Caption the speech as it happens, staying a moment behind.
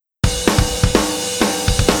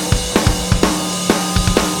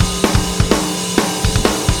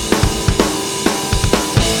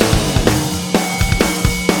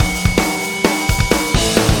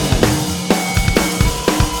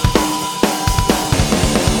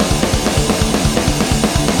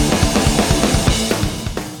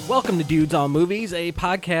Welcome to Dudes on Movies, a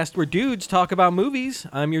podcast where dudes talk about movies.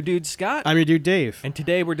 I'm your dude, Scott. I'm your dude, Dave. And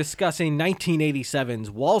today we're discussing 1987's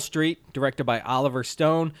Wall Street, directed by Oliver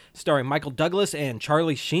Stone, starring Michael Douglas and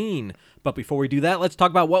Charlie Sheen. But before we do that, let's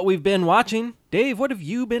talk about what we've been watching. Dave, what have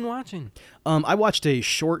you been watching? I watched a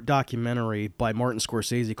short documentary by Martin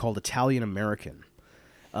Scorsese called Italian American.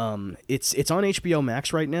 It's on HBO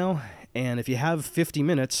Max right now, and if you have 50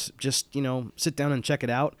 minutes, just, sit down and check it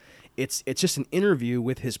out. It's just an interview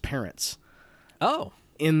with his parents. Oh.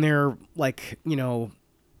 In their,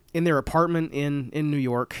 in their apartment in New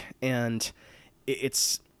York, and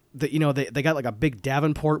it's, they got like a big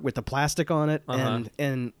Davenport with the plastic on it,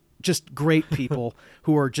 and just great people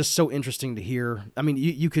who are just so interesting to hear. I mean,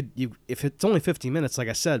 you could if it's only 50 minutes, like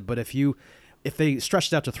I said, but if they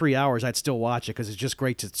stretched it out to 3 hours, I'd still watch it because it's just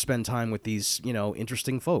great to spend time with these,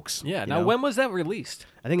 interesting folks. Yeah. Now, when was that released?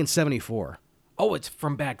 I think in 1974. Oh, it's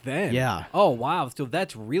from back then. Yeah. Oh, wow. So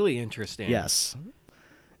that's really interesting. Yes.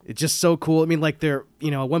 It's just so cool. I mean, like they're,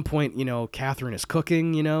 at one point, Catherine is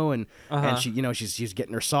cooking, and she, she's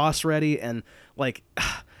getting her sauce ready, and like,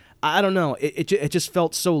 I don't know, it just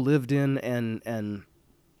felt so lived in, and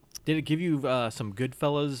did it give you some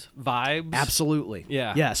Goodfellas vibes? Absolutely.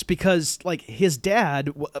 Yeah. Yes, because like his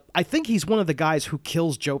dad, I think he's one of the guys who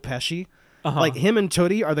kills Joe Pesci. Like him and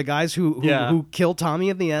Tootie are the guys who kill Tommy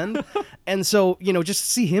at the end. And so, just to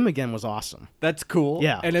see him again was awesome. That's cool.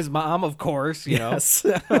 Yeah. And his mom, of course, Yes.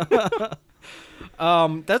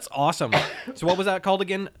 That's awesome. So what was that called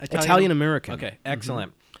again? Italian American. Okay,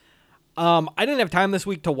 excellent. I didn't have time this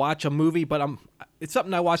week to watch a movie, but it's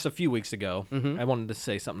something I watched a few weeks ago. I wanted to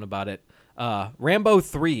say something about it. Rambo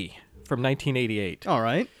 3 from 1988. All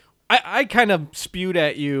right. I kind of spewed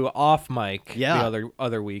at you off mic the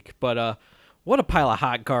other week, but what a pile of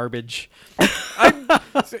hot garbage.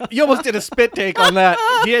 You almost did a spit take on that.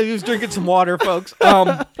 Yeah, he was drinking some water, folks.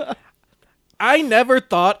 I never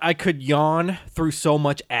thought I could yawn through so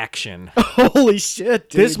much action. Holy shit,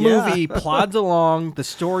 dude. This movie plods along. The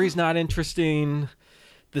story's not interesting.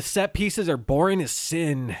 The set pieces are boring as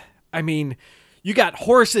sin. I mean, you got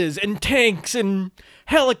horses and tanks and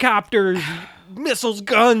helicopters, missiles,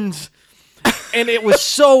 guns, and it was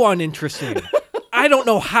so uninteresting. I don't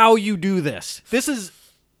know how you do this. This is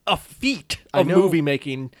a feat of movie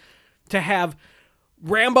making to have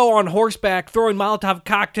Rambo on horseback throwing Molotov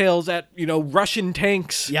cocktails at, Russian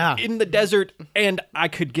tanks in the desert, and I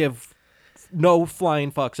could give no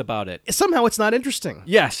flying fucks about it. Somehow it's not interesting.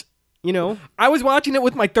 Yes. I was watching it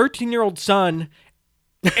with my 13-year-old son,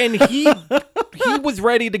 and he was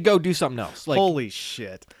ready to go do something else. Like, holy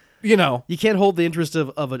shit. You can't hold the interest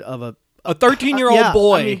of a 13-year-old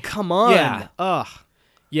boy. I mean, come on. Yeah. Ugh.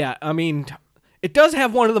 Yeah, I mean, it does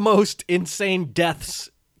have one of the most insane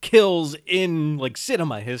kills in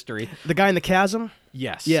cinema history. The guy in the chasm?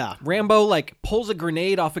 Yes. Yeah. Rambo pulls a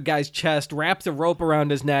grenade off a guy's chest, wraps a rope around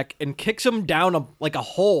his neck, and kicks him down a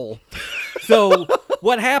hole. So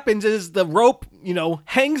what happens is the rope,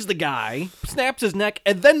 hangs the guy, snaps his neck,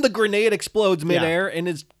 and then the grenade explodes midair, and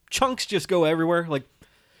his chunks just go everywhere.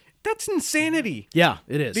 That's insanity. Yeah,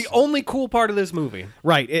 it is. The only cool part of this movie.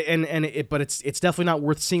 Right, but it's definitely not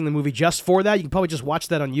worth seeing the movie just for that. You can probably just watch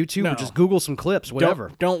that on YouTube or just Google some clips,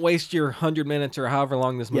 whatever. Don't waste your 100 minutes or however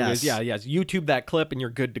long this movie is. Yes. YouTube that clip and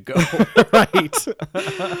you're good to go. Right.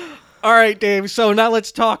 All right, Dave. So now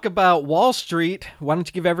let's talk about Wall Street. Why don't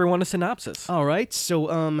you give everyone a synopsis? All right.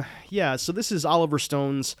 So, so this is Oliver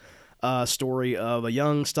Stone's story of a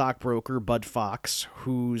young stockbroker, Bud Fox,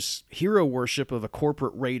 whose hero worship of a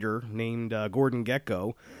corporate raider named Gordon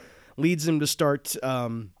Gekko leads him to start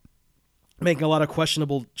making a lot of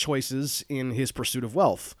questionable choices in his pursuit of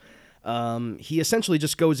wealth. He essentially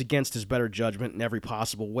just goes against his better judgment in every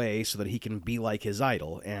possible way so that he can be like his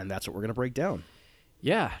idol, and that's what we're going to break down.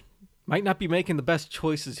 Yeah. Might not be making the best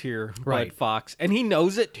choices here, right. Bud Fox. And he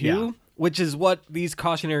knows it, too, which is what these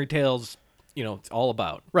cautionary tales... it's all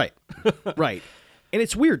about. Right. Right. And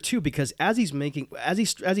it's weird too because as he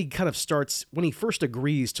kind of starts when he first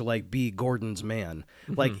agrees to be Gordon's man,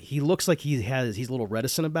 he looks like he's a little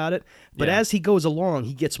reticent about it, but as he goes along,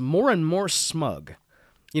 he gets more and more smug.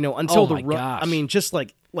 Until gosh. I mean just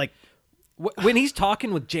like when he's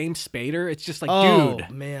talking with James Spader, it's just dude,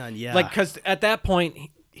 dude, man, yeah. Cuz at that point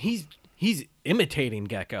he's imitating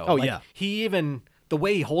Gekko. Oh yeah. He even the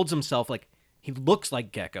way he holds himself he looks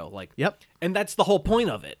like Gekko, yep, and that's the whole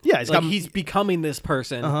point of it. Yeah, he's becoming this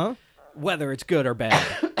person, whether it's good or bad,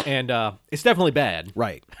 and it's definitely bad.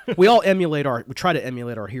 Right. We all try to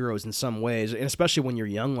emulate our heroes in some ways, and especially when you're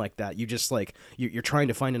young like that, you just you're trying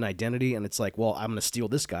to find an identity, and it's well, I'm going to steal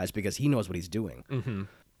this guy's because he knows what he's doing. Mm-hmm.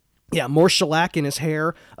 Yeah, more shellac in his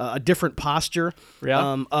hair, a different posture.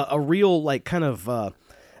 Yeah. A real like kind of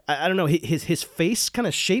I don't know, his face kind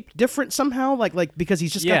of shaped different somehow, like because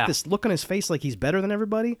he's just Yeah. got this look on his face like he's better than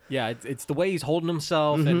everybody. Yeah, it's the way he's holding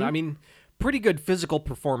himself, and I mean, pretty good physical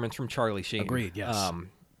performance from Charlie Sheen. Agreed, yes.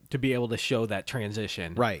 To be able to show that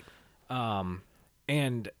transition. Right.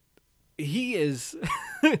 And he is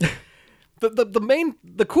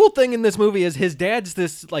the cool thing in this movie is his dad's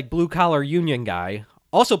this like blue collar union guy,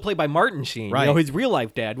 also played by Martin Sheen, Right. his real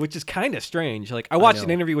life dad, which is kind of strange. Like I watched an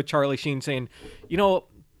know. interview with Charlie Sheen saying,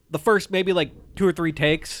 the first maybe like 2 or 3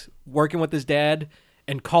 takes working with his dad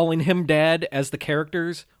and calling him dad as the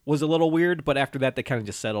characters was a little weird, but after that they kind of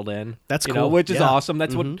just settled in. That's you cool. know, which is Yeah. awesome.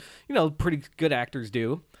 That's what pretty good actors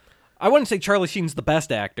do. I wouldn't say Charlie Sheen's the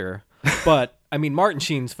best actor, but I mean Martin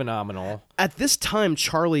Sheen's phenomenal. At this time,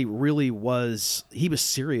 Charlie really was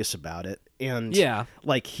serious about it, and Yeah.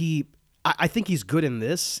 like I think he's good in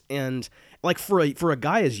this, and like for a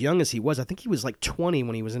guy as young as he was, I think he was like 20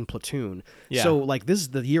 when he was in Platoon. Yeah. So like this is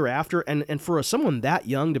the year after, and for someone that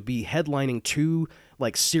young to be headlining 2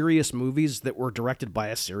 like serious movies that were directed by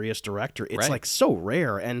a serious director, it's Right. like so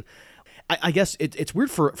rare. And I guess it's weird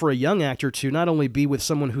for a young actor to not only be with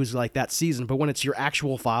someone who's like that seasoned, but when it's your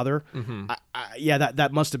actual father, that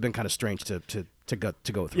must have been kind of strange to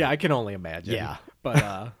go through. Yeah, I can only imagine. Yeah.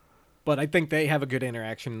 But I think they have a good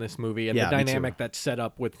interaction in this movie, and Yeah, the me too. dynamic that's set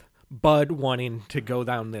up with Bud wanting to go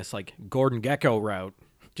down this like Gordon Gekko route,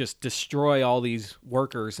 just destroy all these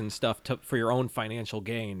workers and stuff for your own financial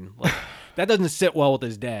gain. Like, that doesn't sit well with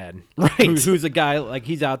his dad, Right. Who's a guy like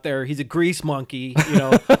he's out there, he's a grease monkey,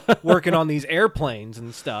 working on these airplanes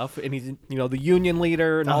and stuff, and he's the union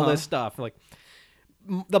leader and all this stuff. Like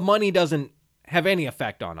the money doesn't have any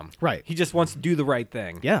effect on him. Right. He just wants to do the right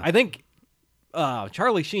thing. Yeah. I think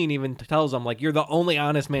Charlie Sheen even tells him, like, you're the only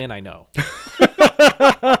honest man I know.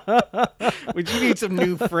 Would you need some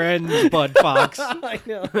new friends, Bud Fox? I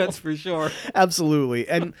know. That's for sure. Absolutely.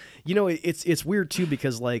 And it's weird too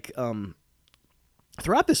because like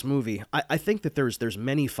throughout this movie, I think that there's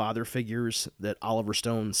many father figures that Oliver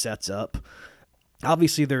Stone sets up.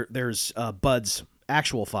 Obviously there's Bud's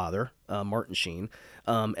actual father, Martin Sheen.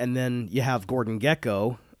 And then you have Gordon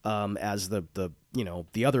Gekko as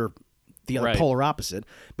the other Right. polar opposite.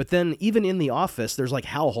 But then even in The Office, there's like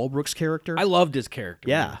Hal Holbrook's character. I loved his character.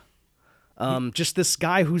 Yeah. Just this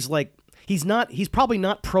guy who's like, he's probably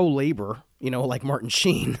not pro-labor, like Martin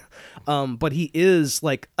Sheen, but he is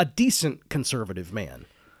like a decent conservative man.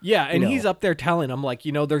 Yeah, and know. he's up there telling him, like,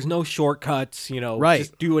 there's no shortcuts, Right.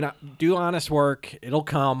 just do honest work, it'll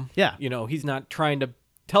come. Yeah. He's not trying to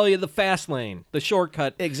tell you the fast lane, the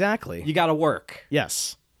shortcut. Exactly. You got to work.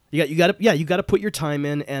 Yes. You got to put your time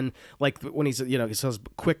in, and like when he says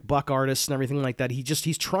quick buck artists and everything like that,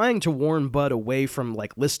 he's trying to warn Bud away from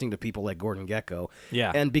like listening to people like Gordon Gekko.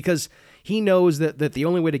 Yeah. And because he knows that the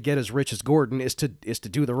only way to get as rich as Gordon is to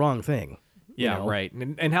do the wrong thing. Yeah, right.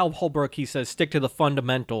 And Hal Holbrook, he says, stick to the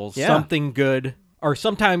fundamentals. Yeah. Something good, or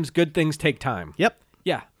sometimes good things take time. Yep.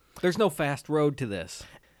 Yeah, there's no fast road to this.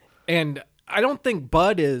 And I don't think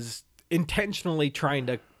Bud is intentionally trying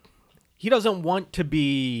to... He doesn't want to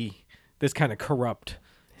be this kind of corrupt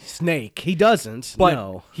snake. He doesn't. But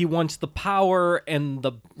no. he wants the power and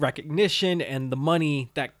the recognition and the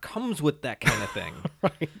money that comes with that kind of thing.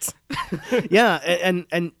 Right. Yeah,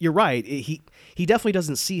 and you're right. He definitely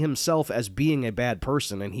doesn't see himself as being a bad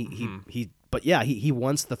person, and he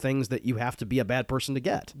wants the things that you have to be a bad person to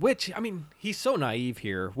get. Which, I mean, he's so naive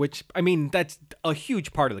here, which, I mean, that's a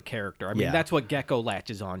huge part of the character. I mean, Yeah. that's what Gekko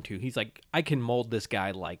latches onto. He's like, I can mold this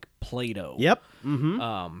guy like Play-Doh. Yep.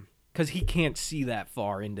 Mm-hmm. Because he can't see that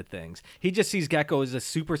far into things. He just sees Gekko as a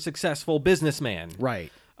super successful businessman.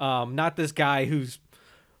 Right. Not this guy who's,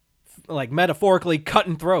 like, metaphorically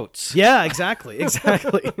cutting throats. Yeah, exactly.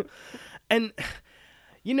 Exactly. And,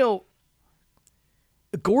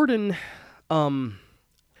 Gordon,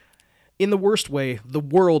 in the worst way, the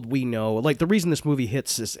world we know, like the reason this movie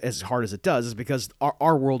hits as hard as it does is because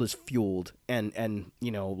our world is fueled and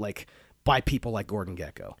like by people like Gordon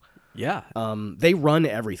Gekko. Yeah. They run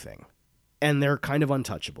everything, and they're kind of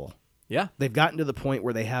untouchable. Yeah. They've gotten to the point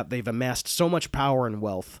where they've amassed so much power and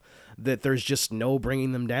wealth that there's just no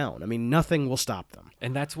bringing them down. I mean, nothing will stop them.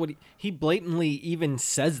 And that's what he blatantly even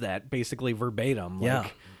says that basically verbatim. Like, Yeah.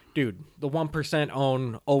 dude, the 1%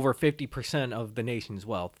 own over 50% of the nation's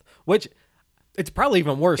wealth, which it's probably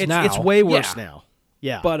even worse now. It's way worse Yeah. now.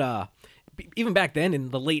 Yeah. But even back then in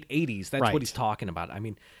the late 80s, that's Right. what he's talking about. I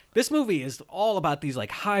mean, this movie is all about these like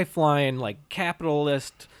high-flying, like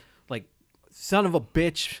capitalist, like son of a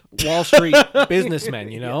bitch Wall Street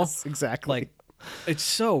businessmen, Yes, exactly. Like It's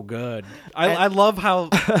so good. I love how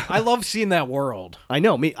I love seeing that world. I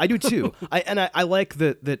know, I do too. I like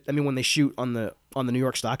that. I mean, when they shoot on the New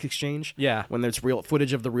York Stock Exchange, Yeah. when there's real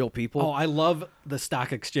footage of the real people. Oh, I love the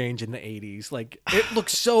stock exchange in the 80s. Like, it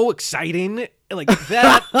looks so exciting. Like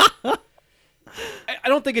that. I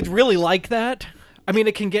don't think it's really like that. I mean,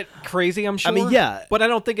 it can get crazy, I'm sure. mean, yeah. But I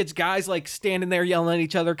don't think it's guys like standing there yelling at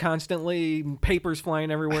each other constantly, papers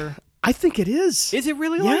flying everywhere. I think it is. Is it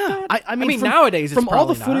really Yeah. like that? I mean, nowadays it's from all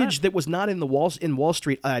the probably footage not. that was not in the Wall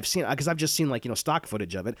Street, I've seen, because I've just seen like stock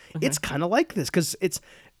footage of it. It's kind of like this because it's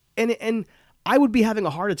and I would be having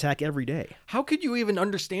a heart attack every day. How could you even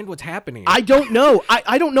understand what's happening? I don't know.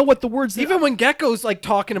 I don't know what the words. Even when Gecko's like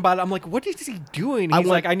talking about it, I'm like, what is he doing? He's want-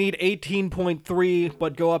 like, I need 18.3,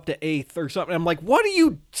 but go up to 8th or something. I'm like, what are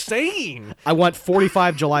you saying? I want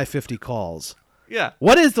 45 July 50 calls. Yeah.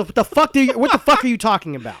 What is what the fuck are you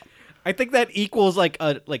talking about? I think that equals like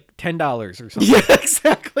 $10 or something. Yeah,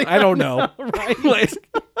 exactly. I don't know. Right. Like,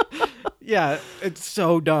 yeah, it's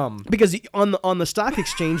so dumb. Because on the stock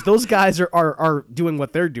exchange, those guys are doing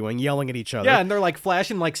what they're doing, yelling at each other. Yeah, and they're like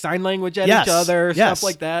flashing like sign language at Yes, each other, yes. stuff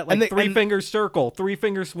like that. Like And they- three and- fingers circle, 3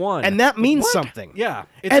 fingers one. And that means What? something. Yeah,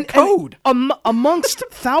 it's And a code. amongst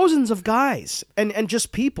thousands of guys and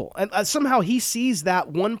just people. And somehow he sees that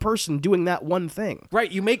one person doing that one thing.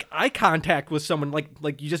 Right, you make eye contact with someone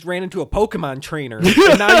like you just ran into a Pokemon trainer,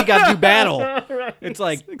 and now you got to do battle. It's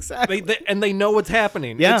like exactly. and they know what's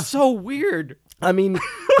happening. Yeah. It's so weird. I mean,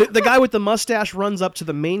 the guy with the mustache runs up to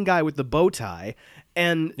the main guy with the bow tie,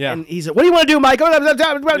 and Yeah. and he's like, "What do you want to do, Mike?"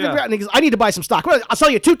 And he goes, "I need to buy some stock. I'll sell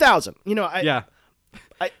you 2,000." Yeah.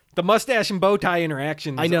 The mustache and bow tie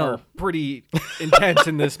interactions I know. are pretty intense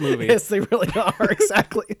in this movie. Yes, they really are.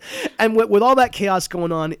 Exactly. And with all that chaos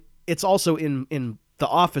going on, it's also in the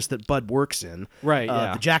office that Bud works in. Right,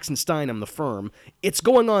 yeah. The Jackson Steinem, the firm. It's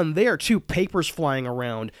going on there too. Papers flying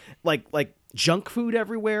around, like junk food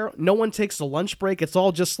everywhere. No one takes a lunch break. It's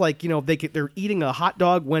all just like they're eating a hot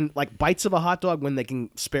dog bites of a hot dog when they can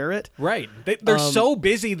spare it. Right. They're so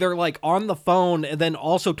busy. They're like on the phone and then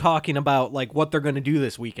also talking about like what they're going to do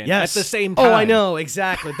this weekend Yes. at the same time. Oh, I know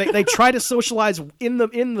exactly. They try to socialize in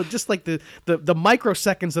the just like the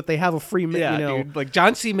microseconds that they have a free minute. Yeah, dude. Like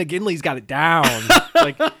John C. McGinley's got it down.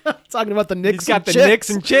 Like Talking about the Knicks. he's got the and chicks. Knicks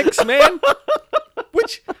and chicks, man.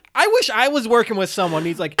 Which I wish I was working with someone.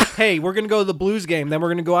 He's like, hey, we're going to go to the Blues game. Then we're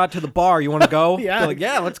going to go out to the bar. You want to go? Yeah. They're like,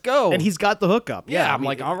 yeah, let's go. And he's got the hookup. yeah, I I'm mean,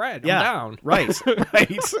 like, all right, yeah, I'm down. Right,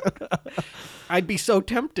 right. I'd be so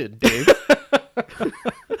tempted, Dave.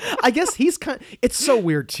 I guess it's so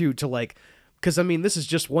weird too to like, because I mean, this is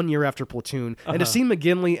just 1 year after Platoon, and to see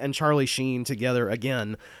McGinley and Charlie Sheen together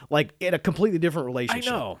again, like in a completely different I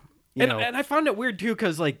relationship. know. You know. And I found it weird too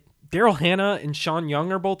because like Daryl Hannah and Sean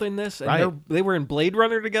Young are both in this, and Right. they were in Blade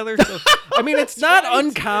Runner together. So I mean, it's not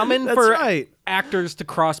uncommon That's for right. actors to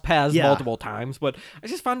cross paths Yeah. multiple times, but I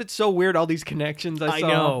just found it so weird all these connections I saw.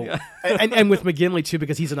 know. Yeah. and with McGinley too,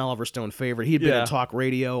 because he's an Oliver Stone favorite. He had been Yeah. in talk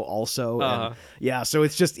radio also. Uh-huh. And yeah, so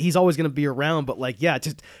it's just he's always going to be around. But like, yeah,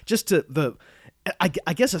 just to the. I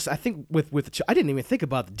guess I think with I didn't even think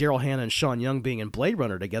about Daryl Hannah and Sean Young being in Blade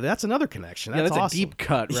Runner together. That's another connection. Yeah, That's that's awesome. a deep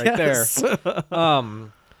cut right Yes. there.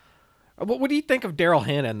 What do you think of Daryl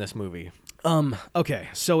Hannah in this movie? Okay,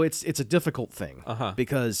 so it's a difficult thing Uh-huh.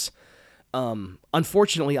 because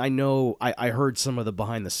unfortunately I know I heard some of the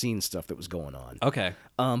behind the scenes stuff that was going on. Okay.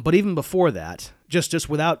 But even before that, just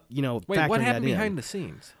without Wait, factoring what that happened in, behind the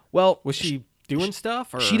scenes? well, Was she doing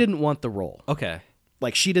stuff? Or? she didn't want the role. Okay.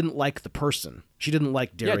 Like she didn't like the person. She didn't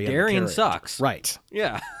like Yeah, Darian. the Darian character. sucks. Right.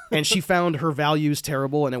 Yeah. And she found her values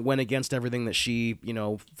terrible, and it went against everything that she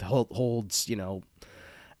holds.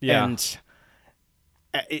 Yeah. And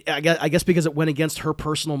I guess because it went against her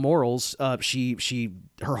personal morals,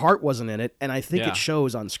 her heart wasn't in it, and I think Yeah. it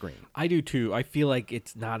shows on screen. I do too. I feel like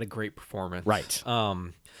it's not a great performance. Right.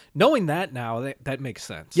 Knowing that now, that makes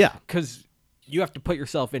sense. Yeah. Because you have to put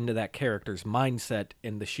yourself into that character's mindset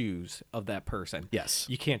in the shoes of that person. Yes.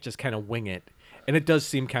 You can't just kind of wing it. And it does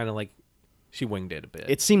seem kind of like she winged it a bit.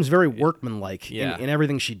 It seems very workmanlike Yeah. in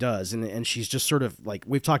everything she does, and she's just sort of like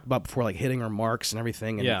we've talked about before, like hitting her marks and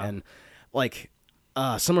everything, and, Yeah. and like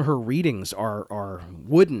some of her readings are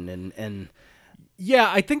wooden and Yeah,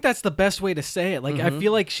 I think that's the best way to say it. Like, I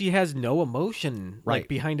feel like she has no emotion Right. like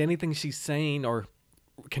behind anything she's saying or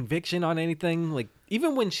conviction on anything. Like,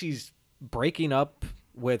 even when she's breaking up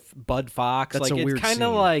with Bud Fox, that's like a weird it's kind of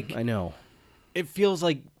scene. like I know. it feels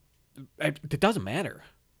like it doesn't matter.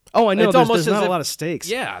 Oh, I know. It's There's almost not as a if- lot of stakes.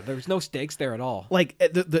 Yeah, there's no stakes there at all. Like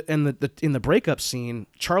in the breakup scene,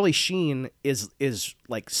 Charlie Sheen is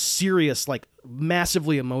like serious, like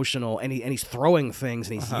massively emotional, and he's throwing things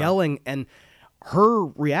and he's yelling, and her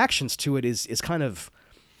reactions to it is kind of,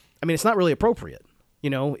 I mean, it's not really appropriate. You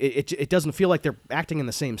know, it doesn't feel like they're acting in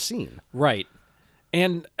the same scene. Right.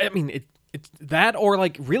 And I mean, it's that, or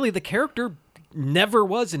like really the character never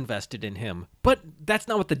was invested in him, but that's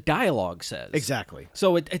not what the dialogue says. Exactly.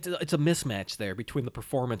 So it's a mismatch there between the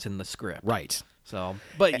performance and the script. Right. So,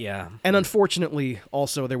 but yeah. And unfortunately,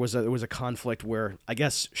 also there was a conflict where I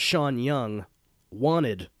guess Sean Young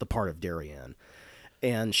wanted the part of Darien,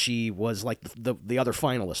 and she was like the other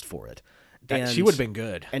finalist for it. And She would have been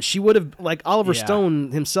good. And she would have, like Oliver Yeah.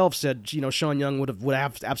 Stone himself said, you know, Sean Young would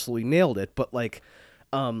have absolutely nailed it. But like,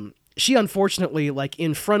 she unfortunately, like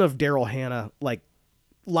in front of Daryl Hannah, like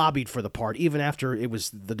lobbied for the part even after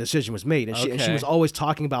the decision was made, and she Okay. was always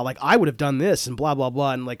talking about like, I would have done this and blah blah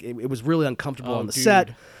blah, and like it was really uncomfortable on the dude. set,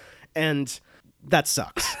 and that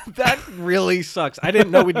sucks. That really sucks. I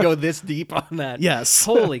didn't know we'd go this deep on that. Yes.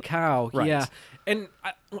 Holy cow. Right. Yeah. And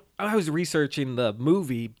I was researching the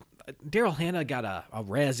movie. Daryl Hannah got a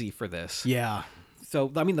Razzie for this. Yeah. So,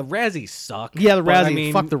 I mean, the Razzies suck. Yeah, the but, Razzie, I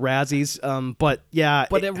mean, fuck the Razzies. But yeah,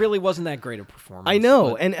 But it really wasn't that great a performance. I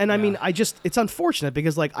know, but, and I mean, yeah. it's unfortunate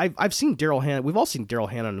because like I've seen Daryl Hannah, we've all seen Daryl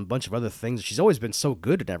Hannah in a bunch of other things. She's always been so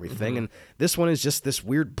good at everything, and this one is just this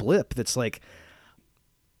weird blip that's like,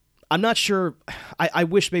 I'm not sure. I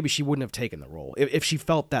wish maybe she wouldn't have taken the role if she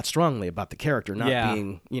felt that strongly about the character not Yeah.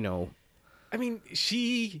 being, you know. I mean,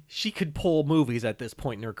 she could pull movies at this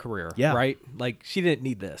point in her career. Yeah. Right? Like, she didn't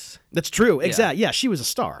need this. That's true. Exactly. Yeah, she was a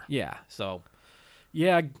star. Yeah. So,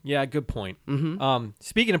 yeah, good point.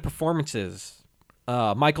 Speaking of performances,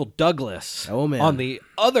 Michael Douglas. Oh, man. On the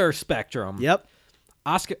other spectrum. Yep.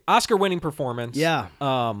 Oscar-winning performance. Yeah.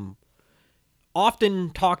 Often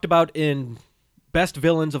talked about in best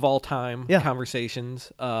villains of all time Yeah.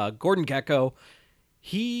 conversations. Gordon Gekko,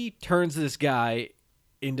 he turns this guy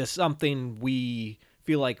into something we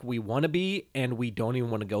feel like we want to be and we don't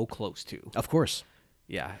even want to go close to. Of course.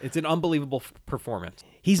 Yeah, it's an unbelievable performance.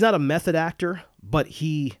 He's not a method actor, but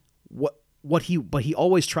he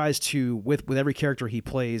always tries to with every character he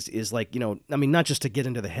plays is like, you know, I mean, not just to get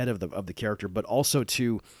into the head of the character, but also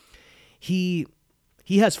to he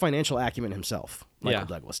has financial acumen himself. Michael Yeah.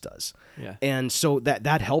 Douglas does. Yeah. And so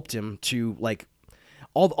that helped him to like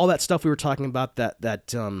all that stuff we were talking about,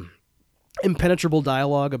 that impenetrable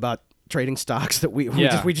dialogue about trading stocks that we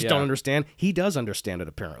Yeah, just yeah. don't understand. He does understand it,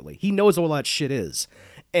 apparently. He knows all that shit is.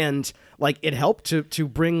 And like it helped to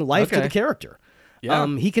bring life to Okay. the character. Yeah.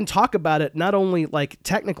 He can talk about it not only like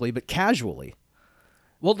technically but casually.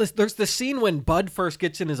 Well, there's the scene when Bud first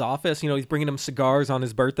gets in his office. You know, he's bringing him cigars on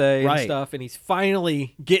his birthday and Right. stuff, and he's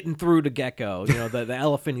finally getting through to Gecko, you know, the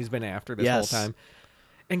elephant he's been after this Yes. whole time.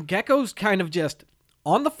 And Gecko's kind of just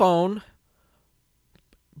on the phone,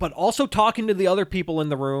 but also talking to the other people in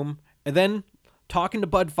the room, and then talking to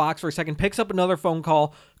Bud Fox for a second, picks up another phone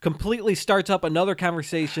call, completely starts up another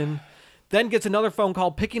conversation, then gets another phone call,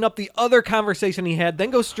 picking up the other conversation he had, then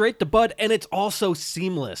goes straight to Bud, and it's also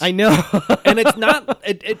seamless. I know. And it's not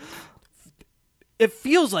it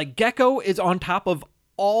feels like Gecko is on top of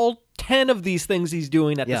all 10 of these things he's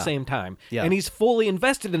doing at Yeah. the same time. Yeah. And he's fully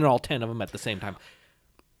invested in all 10 of them at the same time.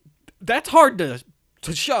 That's hard to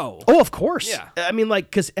show. Oh, of course. Yeah. I mean, like,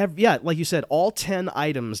 because, like you said, all 10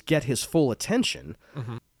 items get his full attention.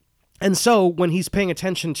 Mm-hmm. And so when he's paying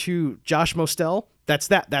attention to Josh Mostel,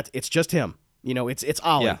 it's just him. You know, it's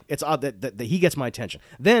Ollie. Yeah. It's that he gets my attention.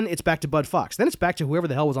 Then it's back to Bud Fox. Then it's back to whoever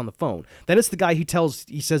the hell was on the phone. Then it's the guy he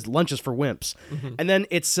says lunch is for wimps. Mm-hmm. And then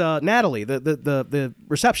it's Natalie, the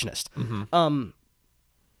receptionist. Mm-hmm.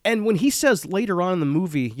 And when he says later on in the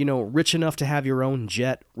movie, you know, rich enough to have your own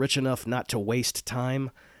jet, rich enough not to waste time,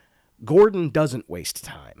 Gordon doesn't waste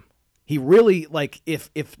time. He really, like, if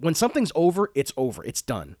when something's over, it's over. It's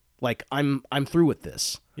done. Like, I'm through with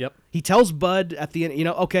this. Yep. He tells Bud at the end, you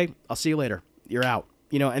know, okay, I'll see you later. You're out.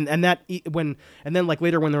 You know, and then like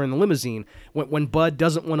later when they're in the limousine, when Bud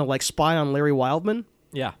doesn't want to like spy on Larry Wildman,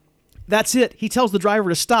 Yeah. that's it. He tells the driver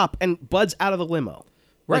to stop, and Bud's out of the limo.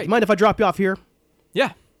 Like, Right. mind if I drop you off here?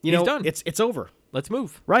 Yeah. You He's know, done. It's over. Let's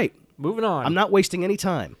move. Right. Moving on. I'm not wasting any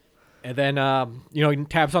time. And then you know, he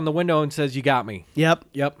taps on the window and says, "You got me." Yep.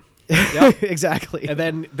 Yep. Yep. Exactly.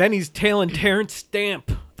 And then he's tailing Terrence Stamp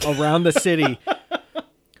around the city,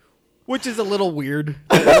 which is a little weird.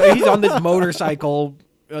 He's on this motorcycle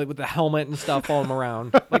with the helmet and stuff following him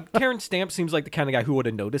around. Like, Terrence Stamp seems like the kind of guy who would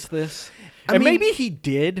have noticed this. I And mean- maybe he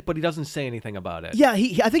did, but he doesn't say anything about it. Yeah,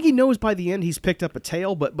 I think he knows by the end he's picked up a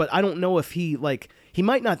tail, but I don't know if he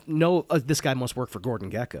might not know this guy must work for Gordon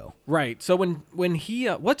Gekko. Right. So when he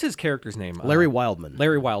what's his character's name? Larry Wildman.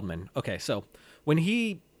 Larry Wildman. Okay, so when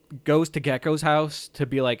he goes to Gecko's house to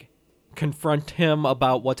be like, confront him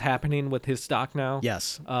about what's happening with his stock now.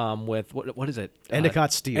 Yes. With what is it?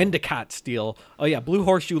 Endicott Steel. Endicott Steel. Oh yeah, Blue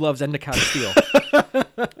Horseshoe loves Endicott Steel.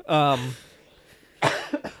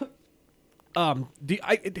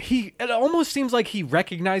 It almost seems like he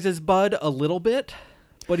recognizes Bud a little bit,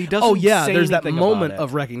 but he doesn't. Oh yeah, say there's that anything moment about it.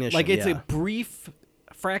 of recognition. Like it's yeah. a brief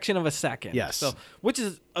fraction of a second. Yes. So, which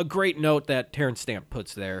is a great note that Terrence Stamp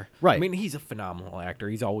puts there. Right. I mean, he's a phenomenal actor.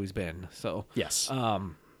 He's always been. So. Yes.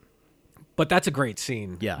 But that's a great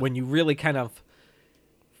scene. Yeah. When you really kind of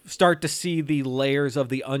start to see the layers of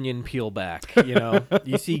the onion peel back. You know,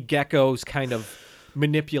 you see Gecko's kind of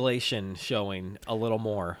manipulation showing a little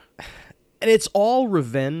more. And it's all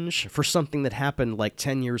revenge for something that happened like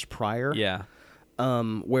 10 years prior. Yeah.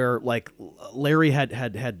 Where like Larry had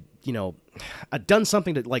done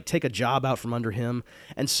something to like take a job out from under him.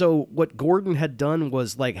 And so what Gordon had done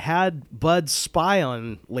was like had Bud spy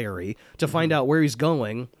on Larry to find out where he's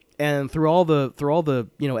going. And through all the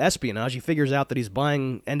espionage, he figures out that he's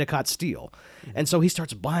buying Endicott Steel. And so he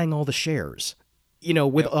starts buying all the shares, through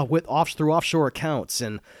offshore accounts.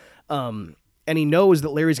 And he knows that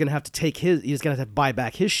Larry's going to have to he's going to have to buy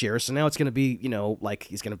back his shares. So now it's going to be, like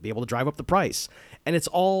he's going to be able to drive up the price. And it's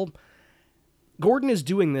all, Gordon is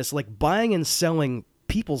doing this, like buying and selling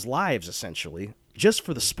people's lives, essentially, just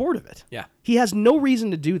for the sport of it. Yeah. He has no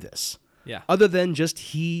reason to do this. Yeah. Other than just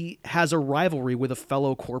he has a rivalry with a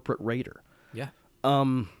fellow corporate raider. Yeah.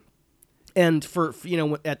 And for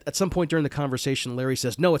at some point during the conversation, Larry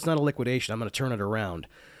says, "No, it's not a liquidation. I'm going to turn it around."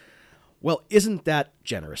 Well, isn't that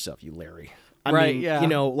generous of you, Larry? I mean, yeah.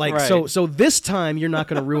 Right. So this time you're not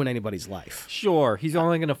going to ruin anybody's life. Sure. He's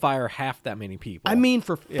only going to fire half that many people. I mean,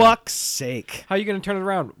 for fuck's sake. How are you going to turn it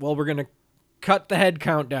around? Well, we're going to cut the head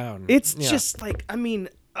count down. It's just like, I mean,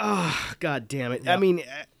 God damn it. I mean,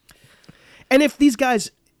 and if these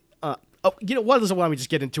guys, why don't we just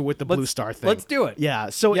get into with the Blue Star thing? Let's do it.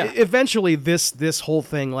 Yeah. So eventually this whole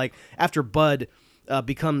thing, like after Bud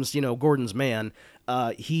becomes, Gordon's man,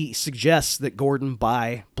 he suggests that Gordon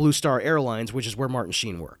buy Blue Star Airlines, which is where Martin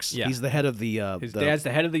Sheen works. Yeah. He's the head of his dad's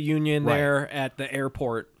the head of the union there at the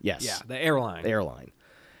airport. Yes. Yeah, the airline.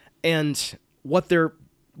 And what they're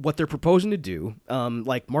proposing to do,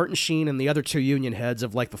 like Martin Sheen and the other two union heads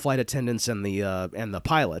of like the flight attendants and the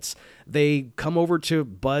pilots, they come over to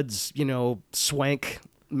Bud's, swank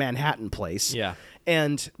Manhattan place. Yeah.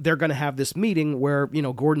 And they're going to have this meeting where,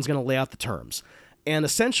 Gordon's going to lay out the terms. And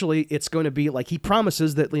essentially, it's going to be like he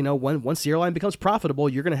promises that, once the airline becomes profitable,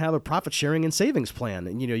 you're going to have a profit sharing and savings plan.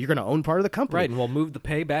 And, you're going to own part of the company. Right. And we'll move the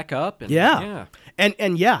pay back up. And, yeah. And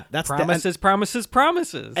that's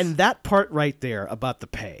promises. And that part right there about the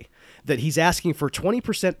pay, that he's asking for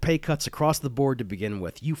 20% pay cuts across the board to begin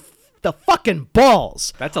with. The fucking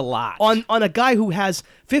balls. That's a lot. On a guy who has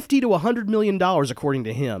 $50 to $100 million, according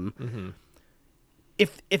to him. Mm-hmm.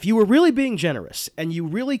 If you were really being generous and you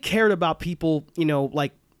really cared about people,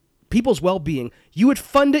 like people's well-being, you would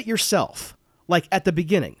fund it yourself, like at the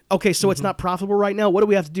beginning. Okay, so it's not profitable right now. What do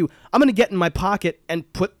we have to do? I'm going to get in my pocket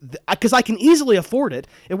and put, because I can easily afford it.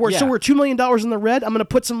 So we're $2 million in the red. I'm going to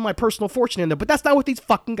put some of my personal fortune in there. But that's not what these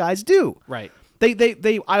fucking guys do. Right.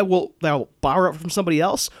 They'll borrow it from somebody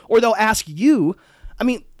else, or they'll ask you. I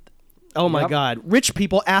mean, oh my God! Rich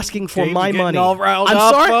people asking for my money. All riled I'm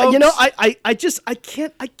up, sorry. folks. I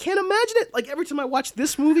can't imagine it. Like every time I watch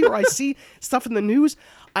this movie or I see stuff in the news,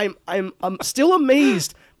 I'm still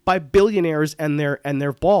amazed by billionaires and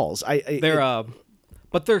their balls.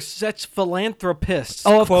 But they're such philanthropists.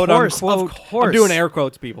 Oh, of quote course, unquote. of course. I'm doing air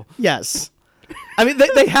quotes, people. Yes. I mean,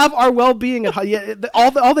 they have our well-being.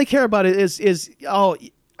 All they care about and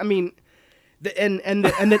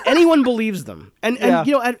that anyone believes them. And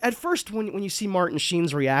at first when you see Martin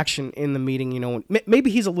Sheen's reaction in the meeting,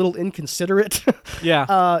 maybe he's a little inconsiderate. Yeah.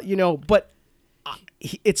 But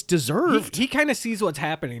it's deserved. He kind of sees what's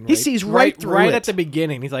happening. He sees right through it. At the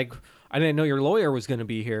beginning. He's like, I didn't know your lawyer was going to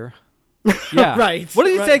be here. Yeah. Right. What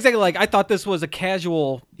did he say exactly? Like, I thought this was a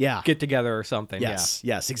casual get together or something.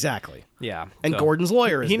 Yes, exactly. Yeah. And Gordon's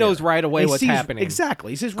lawyer is he knows right away what's happening.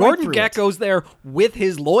 Exactly. He sees Gordon right Gekko's there with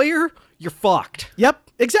his lawyer. You're fucked.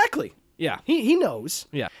 Yep, exactly. Yeah. He knows.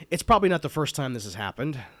 Yeah. It's probably not the first time this has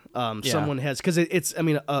happened. Someone has, because it's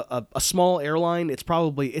a small airline. It's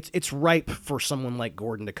probably it's ripe for someone like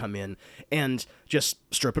Gordon to come in and just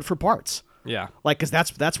strip it for parts. Yeah. Like, because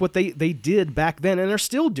that's what they did back then, and they're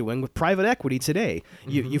still doing with private equity today.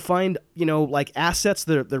 You find like assets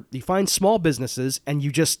that you find small businesses, and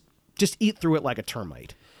you just eat through it like a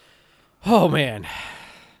termite. Oh man.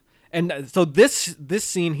 And so this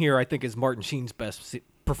scene here, I think, is Martin Sheen's best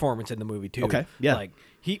performance in the movie too. Okay, yeah. Like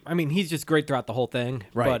he's just great throughout the whole thing.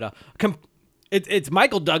 Right. But It's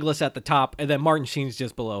Michael Douglas at the top, and then Martin Sheen's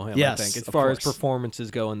just below him. Yes, I think, as of far as course. performances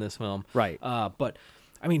go in this film. Right. But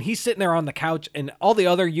I mean, he's sitting there on the couch, and all the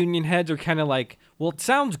other union heads are kind of like, "Well, it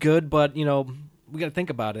sounds good, but we got to think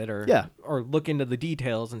about it, or look into the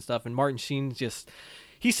details and stuff." And Martin Sheen's just.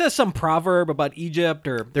 He says some proverb about Egypt,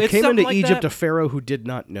 or There it's came something into like Egypt that. a pharaoh who did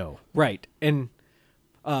not know. Right. And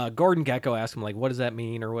Gordon Gekko asked him, like, what does that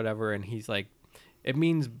mean or whatever? And he's like, it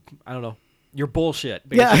means, I don't know, you're bullshit,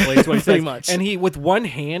 basically, is what he pretty says. much. And he, with one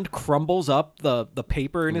hand, crumbles up the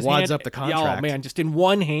paper in his hand. Wads up the contract. Oh, man, just in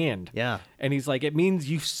one hand. Yeah. And he's like, it means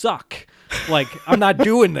you suck. Like, I'm not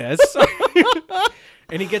doing this.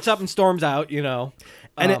 And he gets up and storms out,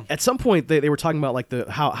 And at some point, they were talking about like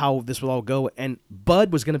how this would all go, and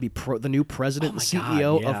Bud was going to be the new president and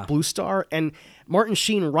CEO yeah. of Blue Star, and Martin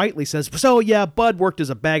Sheen rightly says, "So yeah, Bud worked as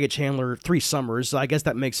a baggage handler 3 summers, so I guess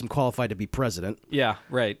that makes him qualified to be president." Yeah,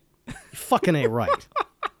 right. Fucking ain't right.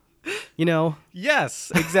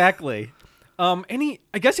 Yes, exactly. And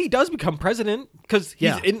I guess he does become president because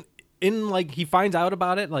he's in like he finds out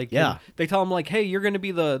about it. Like, they tell him like, "Hey, you're going to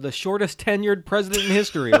be the shortest tenured president in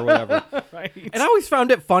history," or whatever. Right. And I always found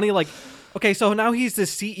it funny. Like, okay, so now he's the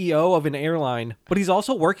CEO of an airline, but he's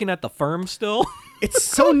also working at the firm still. It's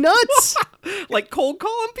so nuts. Like cold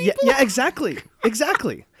calling people. Yeah,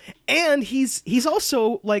 exactly. And he's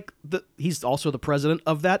also like he's also the president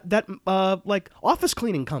of that like office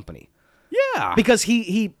cleaning company. Yeah. Because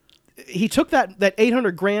he took that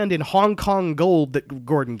 $800,000 in Hong Kong gold that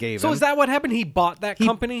Gordon gave him. So is that what happened? He bought that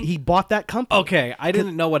company? He bought that company. Okay, I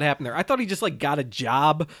didn't know what happened there. I thought he just like got a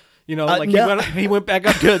job. Like no. he went back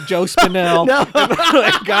up to Joe Spinell. No. And,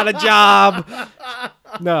 like, got a job.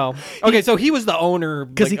 No. Okay, so he was the owner.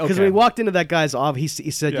 Because like, when he walked into that guy's office,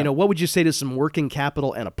 he said, Yeah. what would you say to some working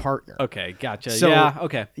capital and a partner? Okay, gotcha. So, yeah,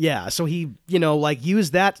 okay. Yeah, so he, like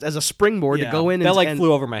used that as a springboard to go in that and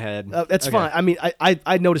flew over my head. That's Okay. fine. I mean,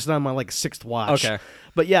 I noticed it on my like 6th watch. Okay.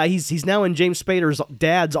 But yeah, he's now in James Spader's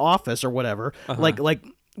dad's office or whatever. Like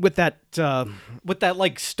with that With that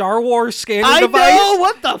like Star Wars scanner I device. know,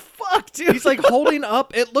 what the fuck, dude? He's like holding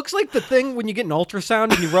up. It looks like the thing when you get an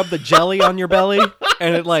ultrasound and you rub the jelly on your belly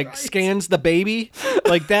and it like scans the baby.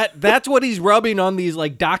 Like that's what he's rubbing on these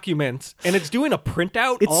like documents, and it's doing a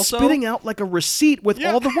printout. It's also spitting out like a receipt with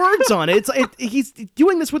all the words on it. He's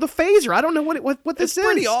doing this with a phaser. I don't know what this is.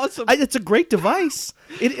 pretty awesome. It's a great device.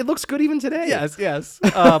 It looks good even today. Yes.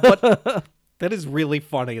 But that is really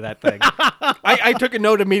funny, that thing. I took a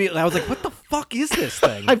note immediately. I was like, what the fuck is this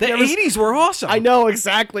thing? The 80s were awesome. I know,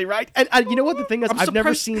 exactly, right? And you know what the thing is? I've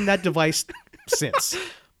never surprised- seen that device since.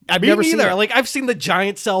 I've Me never seen neither. it. Like, I've seen the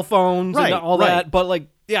giant cell phones Right, and all right. that, but like,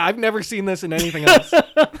 yeah, I've never seen this in anything else.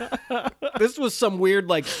 This was some weird,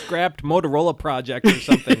 like, scrapped Motorola project or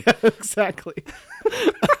something. Exactly.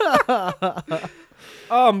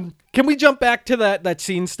 Can we jump back to that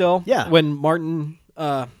scene still? Yeah. When Martin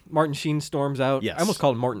Sheen storms out. Yes. I almost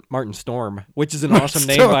called him Martin Storm, which is an awesome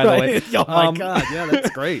name, by the way. Oh my god, yeah, that's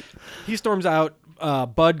great. He storms out.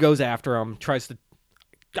 Bud goes after him, tries to.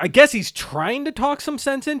 I guess he's trying to talk some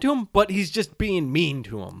sense into him, but he's just being mean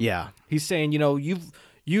to him. Yeah. He's saying,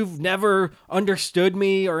 you've never understood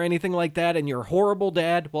me or anything like that, and you're a horrible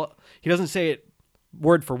dad. Well, he doesn't say it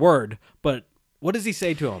word for word, but what does he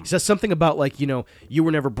say to him? He says something about like, you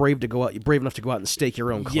were never brave enough to go out and stake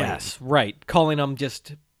your own claim. Yes, right. Calling him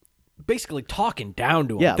just basically talking down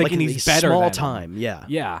to him, Yeah, thinking like he's better small than him. time. Yeah.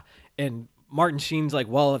 Yeah. And Martin Sheen's like,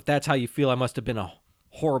 well, if that's how you feel, I must have been a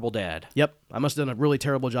horrible dad. Yep. I must have done a really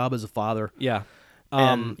terrible job as a father. Yeah.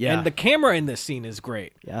 And the camera in this scene is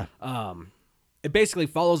great. Yeah. It basically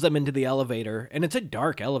follows them into the elevator, and it's a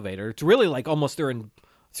dark elevator. It's really like almost they're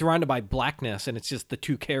surrounded by blackness, and it's just the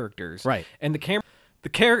two characters. Right. And the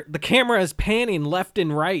camera is panning left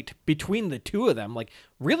and right between the two of them, like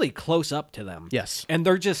really close up to them. Yes. And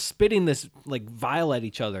they're just spitting this like vial at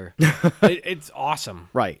each other. It's awesome.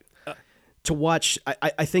 Right. To watch,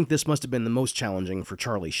 I think this must have been the most challenging for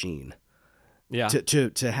Charlie Sheen. Yeah.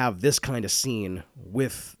 To have this kind of scene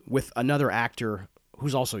with another actor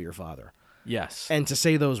who's also your father. Yes. And to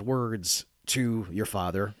say those words to your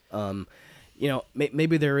father,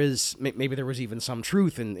 maybe there was even some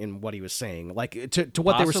truth in what he was saying, like to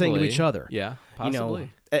what they were saying to each other. Yeah, possibly.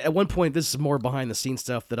 At one point, this is more behind the scenes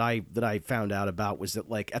stuff that I found out about, was that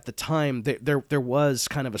like at the time there was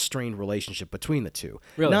kind of a strained relationship between the two.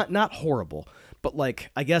 Really? Not horrible, but like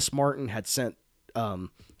I guess Martin had sent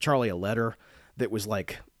Charlie a letter that was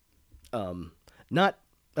like not.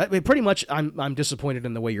 I mean, pretty much, I'm disappointed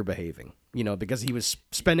in the way you're behaving, because he was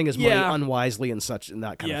spending his money unwisely and such and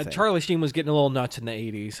that kind of thing. Yeah, Charlie Sheen was getting a little nuts in the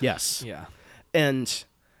 80s. Yes. Yeah. And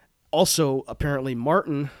also, apparently,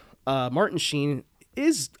 Martin Sheen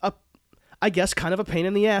is I guess, kind of a pain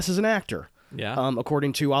in the ass as an actor. Yeah.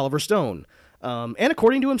 According to Oliver Stone, and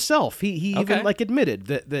according to himself, he Okay. even like admitted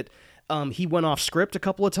that he went off script a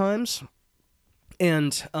couple of times,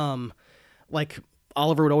 and like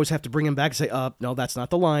Oliver would always have to bring him back and say, no, that's not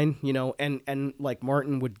the line, and like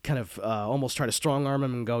Martin would kind of almost try to strong arm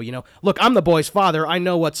him and go, look, I'm the boy's father, I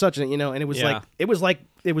know what's such a, and it was Yeah. like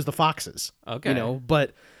it was the Foxes, Okay.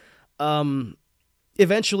 but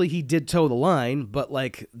eventually he did toe the line, but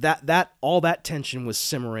like that all that tension was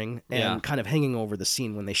simmering and Yeah. kind of hanging over the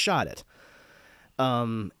scene when they shot it.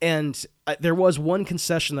 And there was one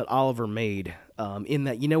concession that Oliver made in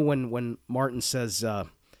that, when Martin says,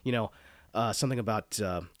 something about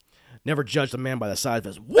never judge a man by the size of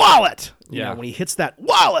his wallet. Yeah. When he hits that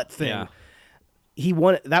wallet thing, Yeah. he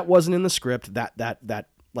wanted that wasn't in the script. That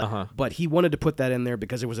Uh-huh. but he wanted to put that in there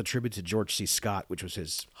because it was a tribute to George C. Scott, which was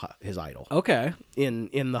his idol. Okay.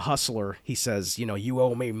 In The Hustler, he says, you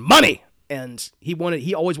owe me money, and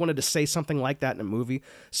he always wanted to say something like that in a movie.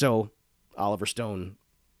 So Oliver Stone,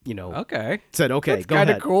 Okay. said, okay, That's go kind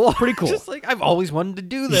of ahead. cool. Pretty cool. Just like I've always wanted to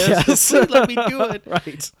do this. Yes. Please let me do it.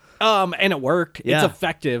 Right. And it worked. Yeah. It's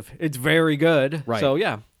effective. It's very good. Right. So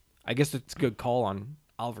yeah, I guess it's a good call on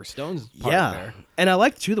Oliver Stone's part Yeah. there. And I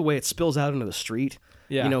like too the way it spills out into the street.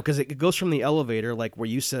 Yeah. Because it goes from the elevator, like where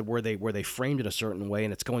you said, where they framed it a certain way,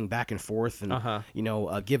 and it's going back and forth, and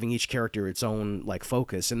giving each character its own like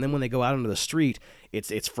focus. And then when they go out into the street,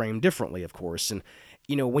 it's framed differently, of course. And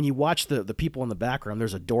when you watch the people in the background,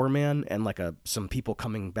 there's a doorman and like some people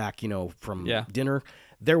coming back, from dinner.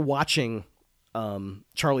 They're watching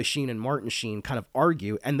Charlie Sheen and Martin Sheen kind of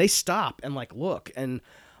argue, and they stop and like look. And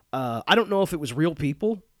I don't know if it was real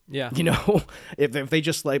people. Yeah. If they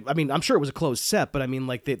just like, I mean, I'm sure it was a closed set, but I mean,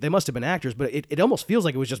 like they must have been actors, but it almost feels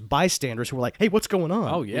like it was just bystanders who were like, hey, what's going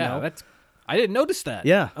on? Oh yeah, I didn't notice that.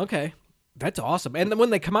 Yeah. Okay. That's awesome. And then when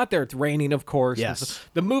they come out there, it's raining, of course. Yes. And so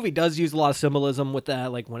the movie does use a lot of symbolism with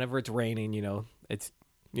that. Like whenever it's raining, it's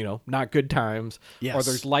not good times. Yes. Or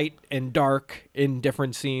there's light and dark in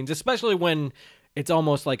different scenes, especially when it's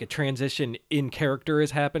almost like a transition in character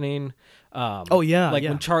is happening. Oh yeah. Like yeah.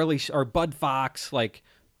 when Charlie or Bud Fox like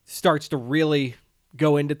starts to really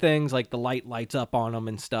go into things, like the light lights up on him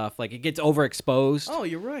and stuff. Like it gets overexposed. Oh,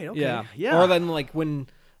 you're right. Okay. Yeah. Yeah. Or then like when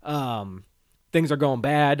things are going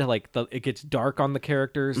bad, like it gets dark on the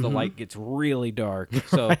characters, the light gets really dark.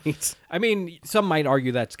 So Right. I mean, some might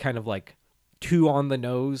argue that's kind of like too on the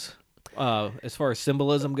nose as far as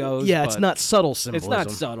symbolism goes. Yeah, it's but not subtle it's symbolism.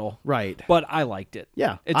 not subtle. Right. But I liked it.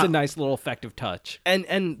 Yeah. It's a nice little effective touch. And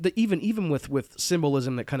even with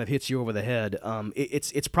symbolism that kind of hits you over the head,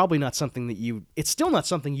 it's probably not something that it's still not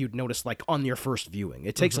something you'd notice like on your first viewing.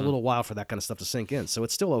 It takes a little while for that kind of stuff to sink in, so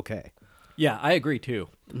it's still okay. Yeah, I agree too.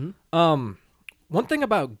 One thing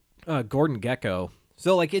about Gordon Gekko,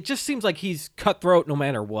 so like it just seems like he's cutthroat no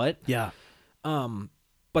matter what. Yeah.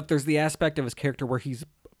 But there's the aspect of his character where he's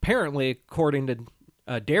apparently, according to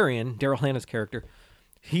Daryl Hannah's character,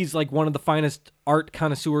 he's like one of the finest art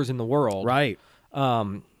connoisseurs in the world. Right.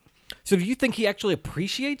 So do you think he actually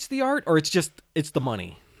appreciates the art, or it's the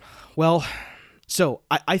money? Well, so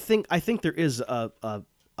I think there is a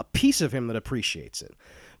piece of him that appreciates it,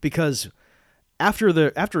 because after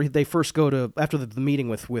they first go to the meeting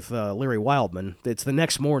with Larry Wildman, it's the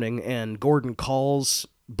next morning, and Gordon calls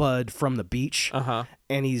Bud from the beach,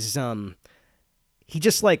 and he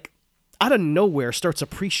just like out of nowhere starts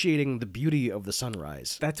appreciating the beauty of the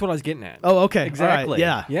sunrise. That's what I was getting at. Oh, okay, Exactly. all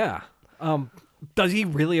right, Yeah. Does he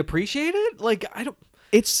really appreciate it? Like I don't.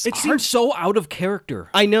 It It seems so out of character.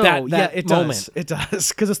 I know. That it moment. does. It does,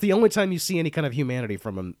 because it's the only time you see any kind of humanity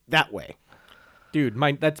from him that way. Dude,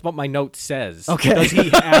 that's what my note says. Okay. Does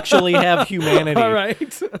he actually have humanity? All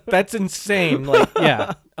right. That's insane. Like,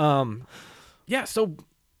 yeah. Yeah, so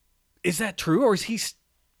is that true, or is he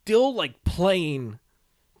still like playing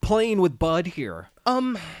with Bud here? I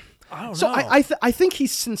don't know. So I think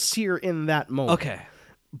he's sincere in that moment. Okay.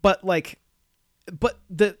 But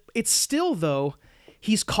it's still, though,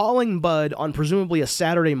 he's calling Bud on presumably a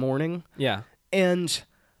Saturday morning, Yeah. and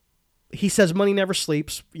he says money never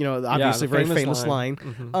sleeps, obviously the very famous famous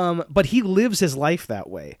line. line. But he lives his life that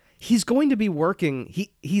way. He's going to be working.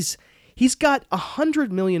 He's got $100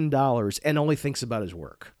 million and only thinks about his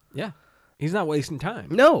work. Yeah. He's not wasting time.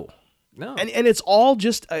 No. No. And it's all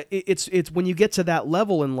just it's when you get to that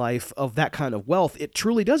level in life of that kind of wealth, it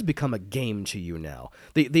truly does become a game to you now.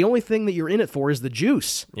 The only thing that you're in it for is the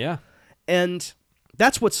juice. Yeah. And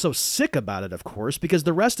that's what's so sick about it, of course, because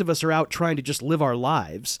the rest of us are out trying to just live our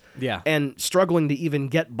lives. Yeah. And struggling to even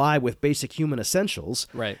get by with basic human essentials.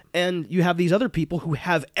 Right. And you have these other people who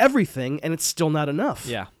have everything and it's still not enough.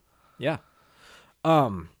 Yeah. Yeah.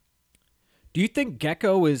 Do you think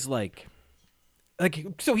Gecko is like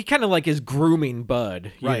so he kind of like is grooming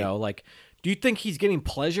Bud, you Right. know, like do you think he's getting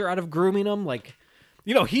pleasure out of grooming him? Like,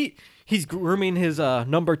 you know, he's grooming his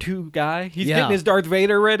number 2 guy. He's Yeah. getting his Darth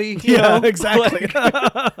Vader ready. You Yeah, know? exactly.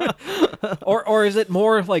 Or is it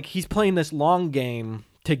more like he's playing this long game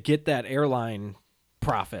to get that airline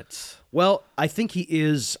profits? Well, I think he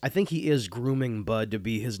is grooming Bud to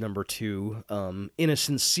be his number 2, in a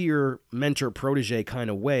sincere mentor protege kind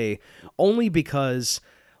of way, only because,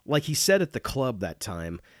 like he said at the club that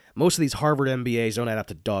time, most of these Harvard MBAs don't add up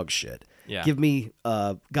to dog shit. Yeah. Give me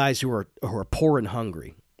guys who are poor and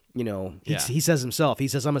hungry. You know, he says himself. He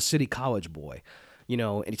says, "I'm a city college boy." You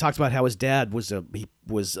know, and he talks about how his dad was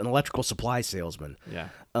an electrical supply salesman. Yeah.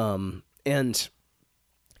 And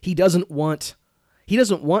he doesn't want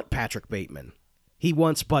Patrick Bateman. He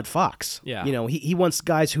wants Bud Fox. Yeah. You know, he wants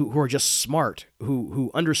guys who are just smart,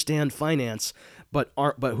 who understand finance, but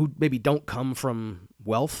who maybe don't come from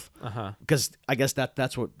wealth. Uh-huh. Because I guess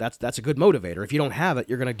that's a good motivator. If you don't have it,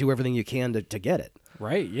 you're going to do everything you can to get it.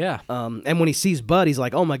 Right, yeah. And when he sees Bud, he's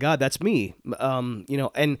like, "Oh my God, that's me." You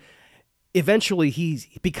know, and eventually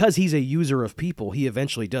because he's a user of people, he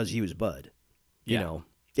eventually does use Bud. You Yeah. know,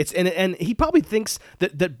 it's and he probably thinks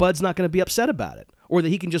that Bud's not going to be upset about it, or that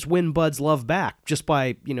he can just win Bud's love back just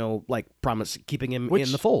by, you know, like keeping him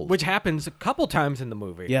in the fold. Which happens a couple times in the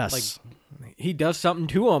movie. Yes. Like he does something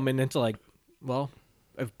to him and it's like, well,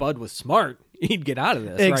 if Bud was smart, he'd get out of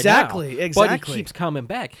this. Exactly, right now. exactly. But he keeps coming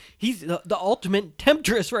back. He's the ultimate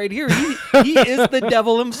temptress right here. He is the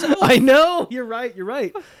devil himself. I know. You're right.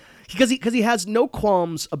 Because he has no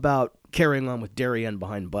qualms about carrying on with Darien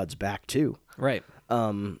behind Bud's back too. Right.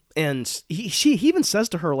 And he even says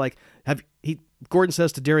to her, like, Gordon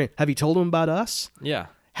says to Darien, "Have you told him about us?" Yeah.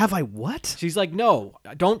 Have I what? She's like, no,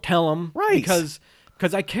 don't tell him. Right. Because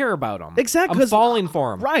I care about him. Exactly. I'm falling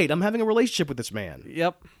for him. Right. I'm having a relationship with this man.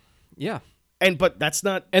 Yep. Yeah. But that's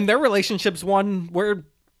not. And their relationship's one where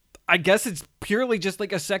I guess it's purely just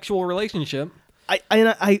like a sexual relationship.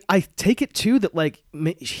 I take it too that like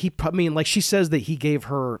like she says that he gave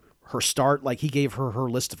her start, like he gave her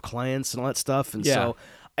list of clients and all that stuff, and Yeah. so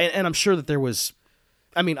and I'm sure that there was,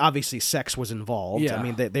 I mean, obviously sex was involved. Yeah. I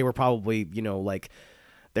mean, they were probably, you know, like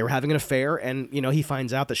they were having an affair, and you know he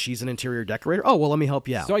finds out that she's an interior decorator. Oh well, let me help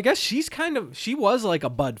you out. So I guess she was like a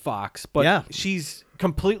Bud Fox, but Yeah. she's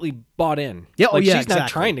completely bought in. Yeah, oh, like, yeah, she's not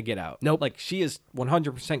exactly. trying to get out. Nope. Like she is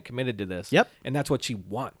 100% committed to this. Yep. And that's what she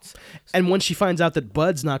wants. And when she finds out that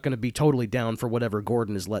Bud's not going to be totally down for whatever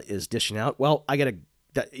Gordon is dishing out, well, I gotta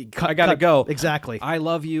go. Exactly. I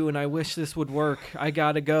love you and I wish this would work. I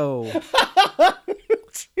gotta go.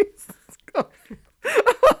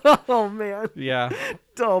 Oh man. Yeah.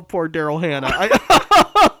 Oh, poor Daryl Hannah.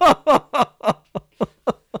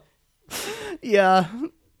 Yeah.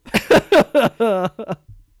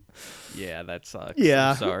 Yeah, that sucks.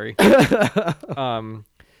 Yeah. I'm sorry.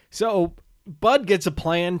 So Bud gets a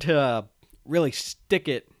plan to really stick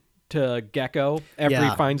it to Gecko after Yeah.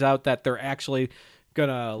 he finds out that they're actually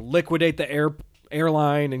gonna liquidate the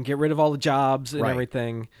airline and get rid of all the jobs and Right.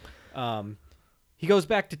 everything. He goes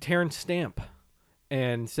back to Terrence Stamp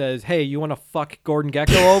and says, "Hey, you want to fuck Gordon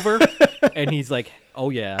Gecko over?" And he's like, "Oh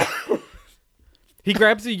yeah." He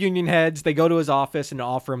grabs the union heads. They go to his office and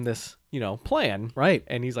offer him this, plan. Right.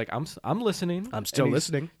 And he's like, "I'm listening. I'm still And he's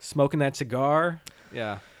listening." Smoking that cigar.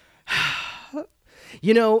 Yeah.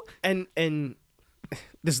 And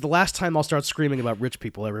this is the last time I'll start screaming about rich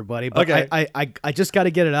people, everybody. But Okay. I just got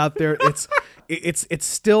to get it out there. It's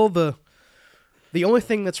still the only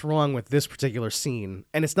thing that's wrong with this particular scene,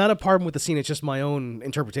 and it's not a problem with the scene. It's just my own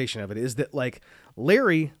interpretation of it. Is that like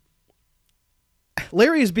Larry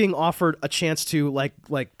is being offered a chance to like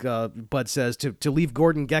Bud says to leave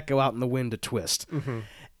Gordon Gecko out in the wind to twist,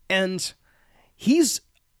 and he's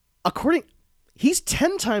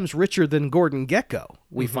 10 times richer than Gordon Gecko.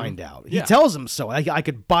 We find out. He Yeah. tells him so. I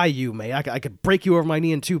could buy you, mate. I could break you over my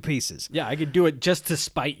knee in 2 pieces. Yeah, I could do it just to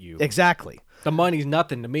spite you. Exactly. The money's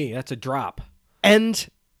nothing to me. That's a drop. And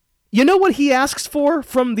you know what he asks for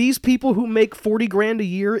from these people who make $40,000 a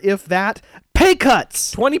year, if that? Pay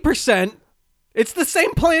cuts. 20%. It's the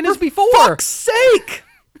same plan as before. Fuck's sake!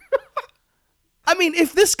 I mean,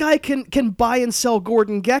 if this guy can buy and sell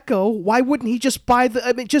Gordon Gecko, why wouldn't he just buy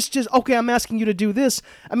just okay? I'm asking you to do this.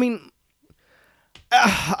 I mean,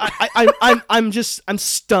 I'm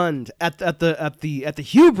stunned at the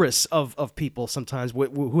hubris of people sometimes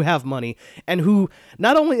who have money and who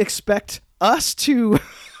not only expect us to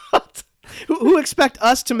who expect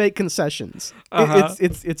us to make concessions.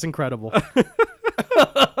 It's incredible.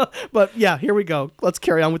 But yeah, here we go. Let's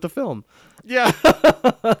carry on with the film. Yeah.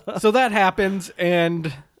 So that happens,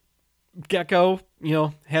 and Gecko,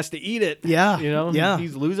 has to eat it. Yeah, yeah.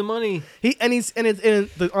 He's losing money.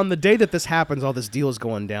 On the day that this happens, all this deal is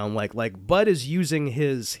going down. Like Bud is using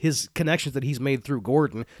his connections that he's made through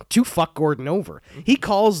Gordon to fuck Gordon over. He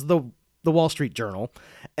calls the Wall Street Journal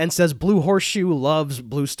and says Blue Horseshoe loves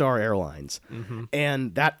Blue Star Airlines,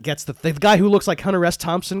 and that gets the guy who looks like Hunter S.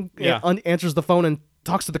 Thompson answers the phone and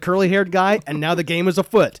talks to the curly-haired guy, and now the game is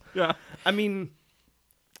afoot. Yeah, I mean.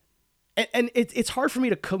 And it's hard for me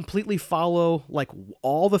to completely follow like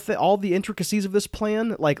all the intricacies of this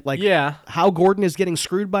plan, like how Gordon is getting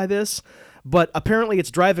screwed by this, but apparently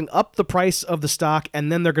it's driving up the price of the stock,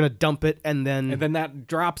 and then they're going to dump it, and then that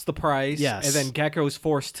drops the price. Yes. And then Gecko's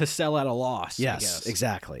forced to sell at a loss. Yes, I guess.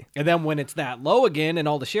 exactly. And then when it's that low again, and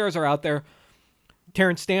all the shares are out there,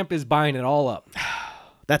 Terrence Stamp is buying it all up.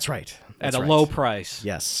 That's right. At a low price.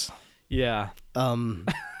 Yes. Yeah.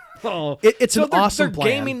 Oh, it's an awesome they're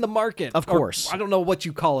plan. Gaming the market, of course. I don't know what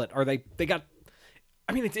you call it. Are they got?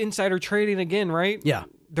 I mean, it's insider trading again, right? Yeah,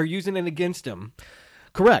 they're using it against him.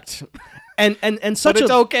 Correct. And such. But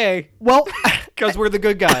it's okay. Well, because we're the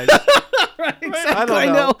good guys. Right, exactly. I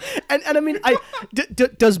know. And I mean,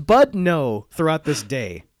 does Bud know throughout this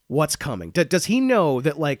day what's coming? Does he know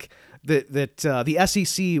that that the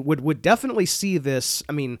SEC would definitely see this?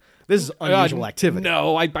 I mean, this is unusual activity.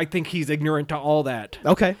 No, I think he's ignorant to all that.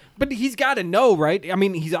 Okay. But he's got to know, right? I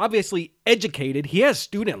mean, he's obviously educated. He has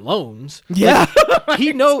student loans. Yeah.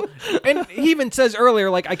 He knows. And he even says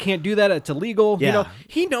earlier, I can't do that. It's illegal. Yeah.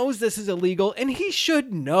 He knows this is illegal, and he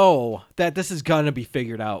should know that this is going to be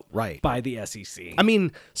figured out by the SEC. I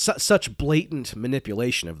mean, such blatant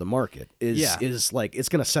manipulation of the market is like, it's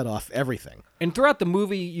going to set off everything. And throughout the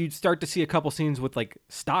movie, you start to see a couple scenes with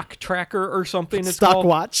Stock Tracker or something. It's Stock called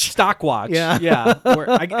Watch. Stock Watch. Yeah.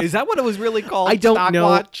 Is that what it was really called? I don't Stock know.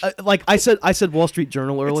 Watch? I said Wall Street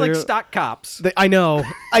Journal earlier. It's like Stock Cops. I know.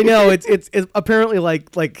 It's apparently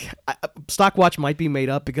like Stock Watch might be made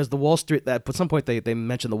up because the Wall Street at some point they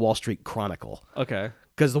mentioned the Wall Street Chronicle. Okay.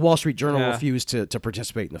 Because the Wall Street Journal refused to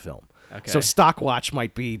participate in the film. Okay. So Stock Watch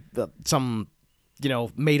might be some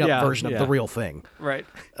made up version of the real thing. Right.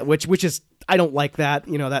 Which is, I don't like that.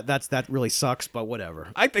 That really sucks, but whatever.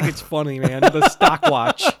 I think it's funny, man. The Stock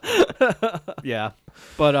Watch. Yeah.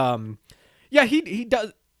 But he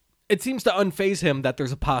does. It seems to unfaze him that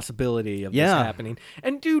there's a possibility of this happening.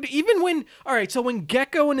 And dude, even when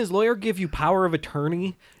Gecko and his lawyer give you power of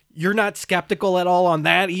attorney, you're not skeptical at all on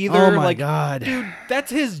that either. Oh my God. Dude, that's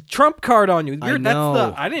his trump card on you. I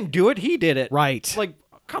know. I didn't do it, he did it. Right.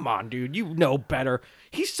 Come on, dude, you know better.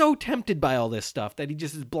 He's so tempted by all this stuff that he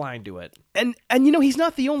just is blind to it. And he's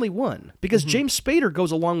not the only one, because James Spader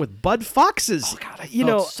goes along with Bud Fox's. Oh God, I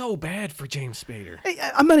felt so bad for James Spader. Hey,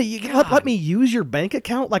 let me use your bank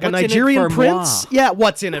account like what's a Nigerian prince. Yeah,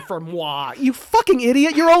 what's in it for moi? You fucking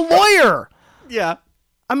idiot! You're a lawyer. Yeah.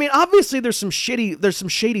 I mean, obviously there's some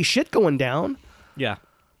shady shit going down. Yeah.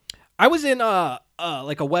 I was in a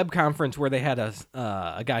web conference where they had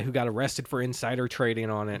a guy who got arrested for insider trading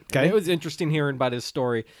on it. Okay. And it was interesting hearing about his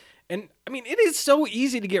story. And I mean, it is so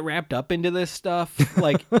easy to get wrapped up into this stuff.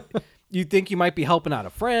 You think you might be helping out a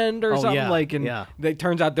friend or something, it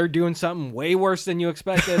turns out they're doing something way worse than you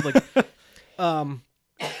expected.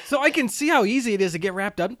 So I can see how easy it is to get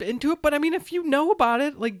wrapped up into it. But I mean, if you know about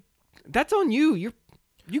it, that's on you.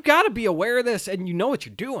 You got to be aware of this, and you know what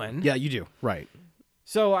you're doing. Yeah, you do. Right.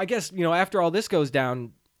 So I guess, after all this goes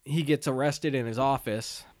down, he gets arrested in his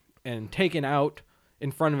office and taken out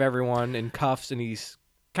in front of everyone in cuffs, and he's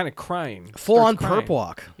kind of crying. Full on perp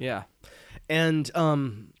walk. Yeah. And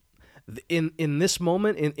in this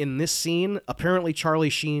moment, in this scene, apparently Charlie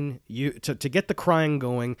Sheen, to get the crying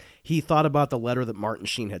going, he thought about the letter that Martin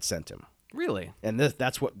Sheen had sent him. Really? And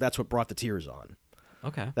that's what brought the tears on.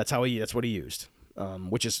 Okay. That's what he used,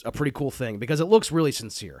 which is a pretty cool thing because it looks really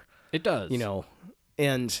sincere. It does.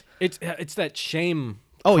 And it's that shame.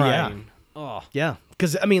 Oh crying. Yeah. Oh yeah.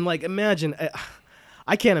 Because I mean, imagine.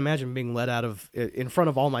 I can't imagine being let out of in front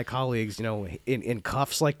of all my colleagues, in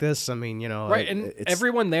cuffs like this. I mean, right, and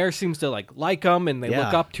everyone there seems to like him, and they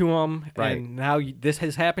look up to him. Right. And now this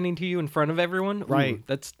is happening to you in front of everyone. Right. Ooh,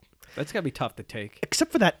 that's gotta be tough to take.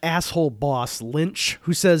 Except for that asshole boss Lynch,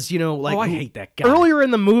 who says, I hate that guy. Earlier in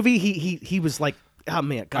the movie, he was like, oh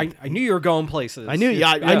man, God. I knew you were going places. I knew,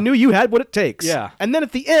 I knew you had what it takes. Yeah. And then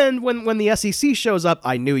at the end, when the SEC shows up,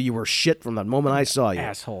 I knew you were shit from the moment I saw you.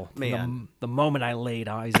 Asshole, man. The moment I laid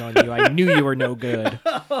eyes on you, I knew you were no good.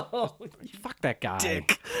 Fuck that guy.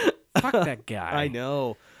 Dick. Fuck that guy. I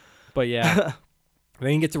know. But yeah,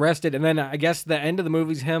 then he gets arrested, and then I guess the end of the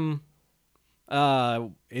movie's him,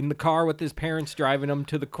 in the car with his parents driving him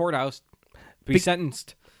to the courthouse to be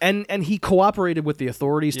sentenced. And he cooperated with the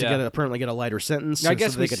authorities to Yeah. apparently get a lighter sentence, I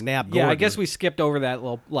guess so they could nab Yeah, I Gordon. guess we skipped over that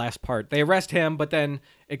little last part. They arrest him, but then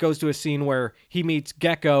it goes to a scene where he meets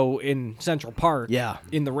Gecko in Central Park. Yeah.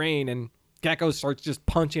 In the rain, and Gecko starts just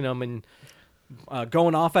punching him and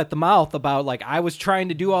going off at the mouth about like, I was trying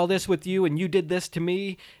to do all this with you, and you did this to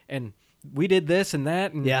me, and we did this and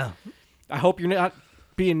that. And Yeah. I hope you're not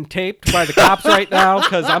being taped by the cops right now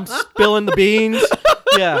because I'm spilling the beans.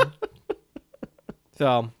 Yeah.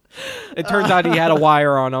 So it turns out he had a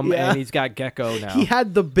wire on him, Yeah. and he's got Gecko now. He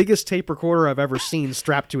had the biggest tape recorder I've ever seen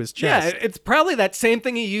strapped to his Yeah, chest. it's probably that same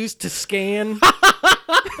thing he used to scan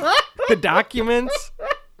the documents.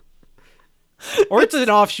 Or it's an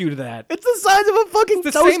offshoot of that. It's the size of a fucking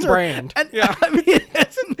the toaster. same brand. And, Yeah. I mean,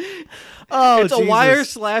 oh, It's a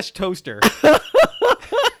Jesus. wire/toaster.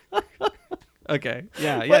 Okay.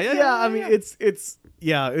 Yeah. But, I mean,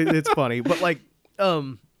 it's funny, but like,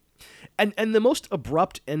 and the most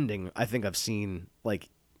abrupt ending I think I've seen, like,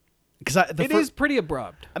 because It is pretty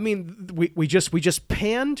abrupt. I mean, we just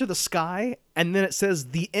pan to the sky, and then it says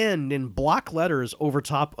the end in block letters over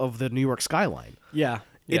top of the New York skyline. Yeah.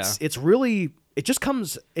 It's really, it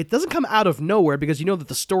doesn't come out of nowhere because you know that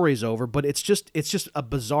the story's over, but it's just a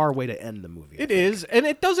bizarre way to end the movie. It is, and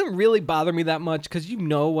it doesn't really bother me that much because you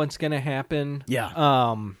know what's gonna happen. Yeah.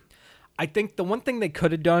 I think the one thing they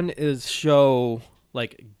could have done is show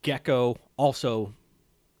like Gecko also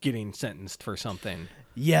getting sentenced for something.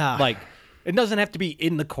 Yeah. Like, it doesn't have to be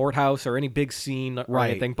in the courthourse or any big scene or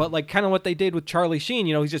Right. anything, but like kind of what they did with Charlie Sheen.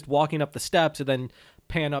 You know, he's just walking up the steps and then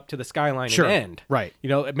pan up to the skyline Sure. and end. Right. You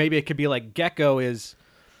know, maybe it could be like Gecko is,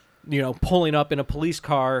 you know, pulling up in a police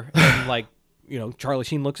car and like, you know, Charlie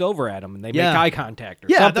Sheen looks over at him and they Yeah. make eye contact or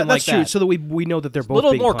yeah, something that's like true. that. So that we know that they're A both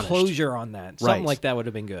little being more punished. closure on that. Something Right. like that would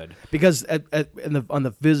have been good. Because on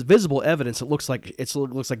the visible evidence, it looks like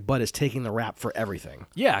Bud is taking the rap for everything.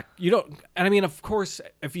 Yeah, you don't. And I mean, of course,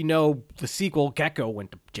 if you know the sequel, Gecko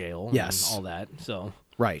went to jail. Yes. and all that. So,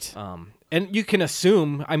 Right. and you can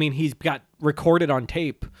assume. I mean, he's got recorded on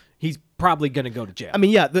tape. He's probably going to go to jail. I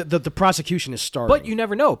mean, yeah, the prosecution is starting. but you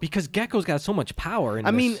never know because Gecko's got so much power. In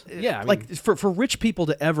I mean, this. Yeah, I mean, like for rich people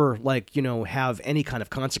to ever like have any kind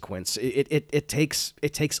of consequence, it takes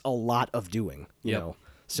a lot of doing. You Yep. know.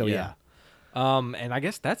 So Yeah. and I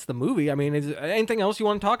guess that's the movie. I mean, is there anything else you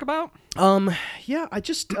want to talk about? Yeah, I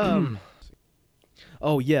just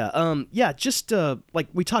just like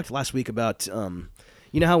we talked last week about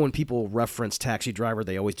you know how when people reference Taxi Driver,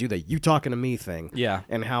 they always do the "you talking to me" thing. Yeah.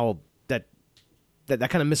 And how that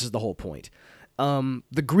kind of misses the whole point.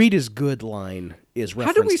 The "greed is good" line is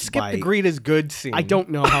referenced. How did we skip by, the greed is good scene? I don't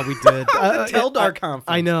know how we did. The Teldar conference.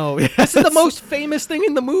 I know. This is the most famous thing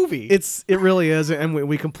in the movie. It really is, and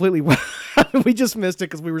we completely we just missed it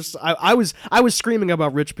because we were. I was screaming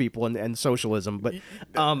about rich people and socialism, but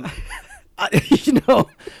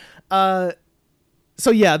So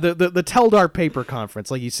yeah, the Teldar paper conference,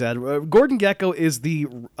 like you said, Gordon Gecko is the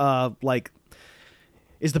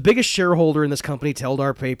is the biggest shareholder in this company,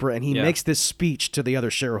 Teldar Paper, and he Yeah. makes this speech to the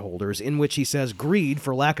other shareholders in which he says, "Greed,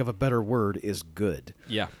 for lack of a better word, is good.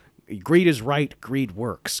 yeah, Greed is right. Greed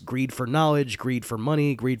works. Greed for knowledge. Greed for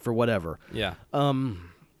money. Greed for whatever." yeah,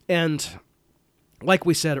 And like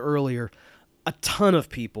we said earlier, a ton of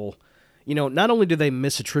people, not only do they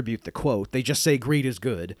misattribute the quote, they just say greed is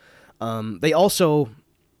good. They also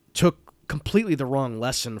took completely the wrong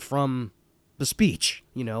lesson from the speech,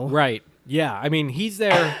 right. Yeah, I mean, he's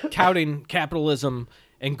there touting capitalism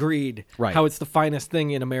and greed, Right. how it's the finest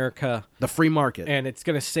thing in America, The free market. and it's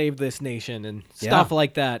going to save this nation and stuff Yeah.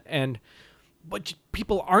 like that. And what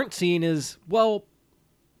people aren't seeing is, well,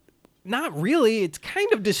 not really. It's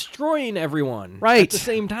kind of destroying everyone right. at the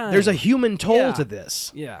same time. There's a human toll Yeah. to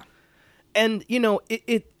this. Yeah. And,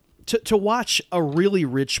 to watch a really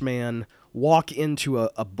rich man walk into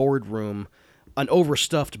a boardroom, an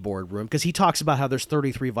overstuffed boardroom, because he talks about how there's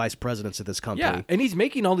 33 vice presidents at this company. Yeah, and he's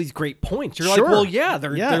making all these great points. You're Sure. like, well, yeah,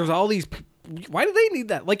 Yeah. there's all these. Why do they need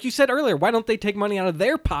that? Like you said earlier, why don't they take money out of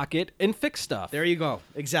their pocket and fix stuff? There you go.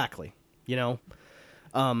 Exactly.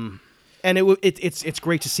 And it's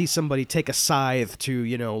great to see somebody take a scythe to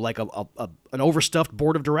like an overstuffed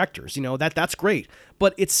board of directors. That's great,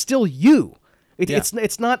 but it's still you. Yeah.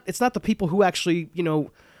 It's not the people who actually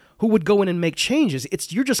who would go in and make changes.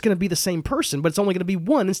 You're just going to be the same person, but it's only going to be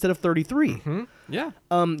one instead of 33. Mm-hmm. Yeah,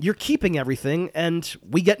 You're keeping everything, and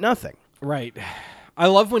we get nothing. right. I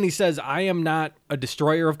love when he says, "I am not a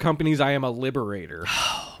destroyer of companies. I am a liberator."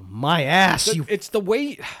 My ass. It's the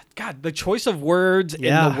way, God, the choice of words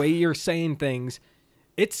Yeah. and the way you're saying things.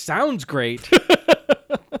 It sounds great,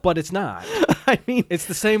 but it's not. I mean, It's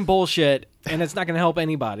the same bullshit, and it's not going to help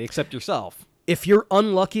anybody except yourself. if you're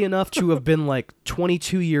unlucky enough to have been like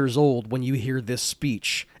 22 years old when you hear this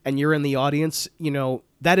speech and you're in the audience,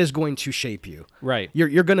 that is going to shape you. Right.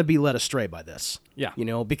 You're going to be led astray by this. Yeah.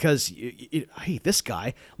 Because hey, this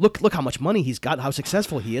guy, look how much money he's got, how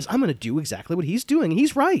successful he is. I'm going to do exactly what he's doing.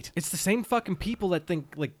 He's right. It's the same fucking people that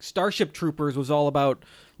think like Starship Troopers was all about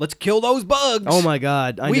let's kill those bugs. Oh my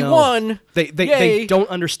God, I know. We won. They don't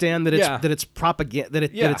understand that it's Yeah. that it's propaganda,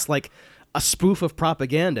 that Yeah. it's like a spoof of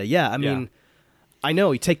propaganda. Yeah, I mean, I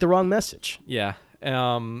know you take the wrong message. Yeah.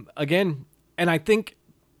 Again, and I think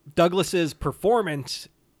Douglas's performance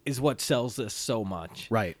is what sells this so much.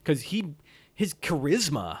 Right. Because his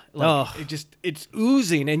charisma, Ugh. it's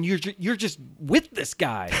oozing, and you're just with this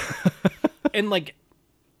guy, and like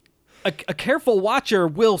a careful watcher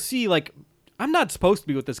will see like I'm not supposed to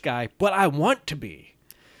be with this guy, but I want to be.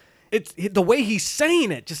 It's the way he's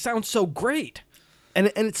saying it just sounds so great. And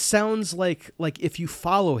it sounds like if you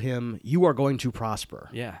follow him, you are going to prosper.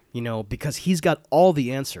 Yeah. Because he's got all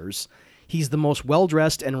the answers. He's the most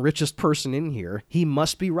well-dressed and richest person in here. He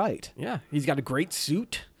must be right. Yeah, he's got a great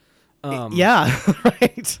suit. Yeah,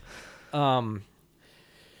 right.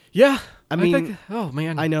 Yeah, I mean, think, oh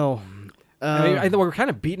man, I know. I think we're kind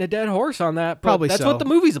of beating a dead horse on that. But Probably that's so. what the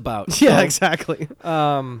movie's about. Yeah, So, exactly.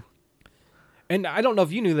 and I don't know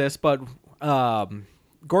if you knew this, but Gordon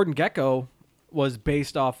Gekko was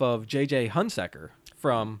based off of J.J. Hunsaker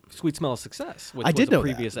from Sweet Smell of Success, which I did was a know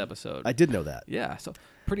previous that. episode. I did know that. Yeah, so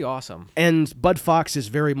pretty awesome. And Bud Fox is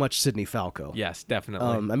very much Sidney Falco. Yes, definitely.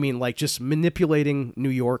 I mean, like just manipulating New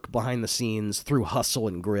York behind the scenes through hustle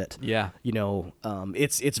and grit. Yeah.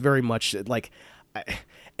 It's very much like,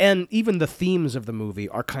 and even the themes of the movie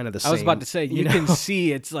are kind of the same. I was about to say, you can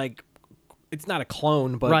see it's like, it's not a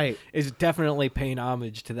clone, but Right. it's definitely paying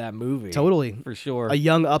homage to that movie. Totally. For sure. A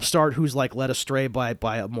young upstart who's like led astray by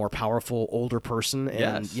a more powerful older person,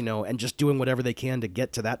 and Yes. and just doing whatever they can to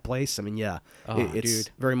get to that place. I mean, yeah, Oh, it's dude.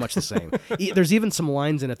 very much the same. There's even some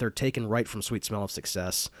lines in it that are taken right from Sweet Smell of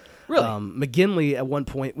Success. Really? McGinley at one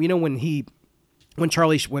point, when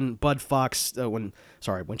Charlie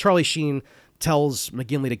Sheen tells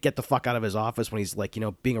McGinley to get the fuck out of his office when he's like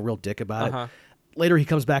being a real dick about Uh-huh. it. Later, he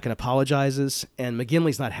comes back and apologizes, and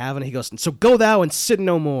McGinley's not having it. He goes, "So go thou and sin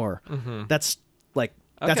no more." Mm-hmm. That's a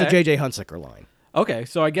Okay. J.J. Hunsaker line. Okay,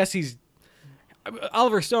 so I guess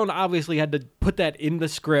Oliver Stone obviously had to put that in the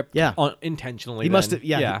script Yeah. intentionally. He must have,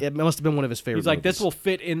 then. it must have been one of his favorite. He's like, movies. this will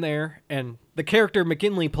fit in there, and the character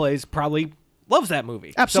McKinley plays probably loves that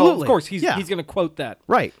movie. Absolutely. So, of course, he's Yeah. going to quote that.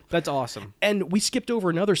 Right. That's awesome. And we skipped over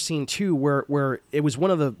another scene too, where it was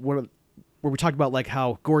where we talked about like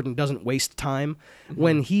how Gordon doesn't waste time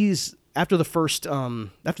when he's after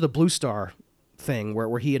the Blue Star thing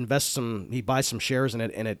where he he buys some shares in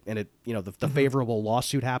it and it the favorable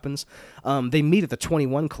lawsuit happens. They meet at the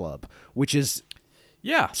 21 Club, which is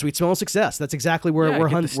Yeah. Sweet Smell of Success. That's exactly where Get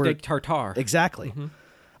we're the steak tartare. exactly.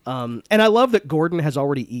 And I love that Gordon has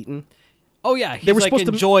already eaten. Oh, yeah. He's They were like, supposed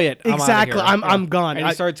to- enjoy it. I'm outta Exactly. here. I'm gone. And he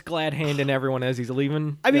I- starts glad-handing everyone as he's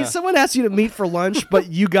leaving. I mean, Yeah. someone asked you to meet for lunch, but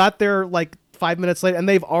you got there like 5 minutes late, and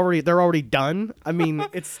they're already done. I mean,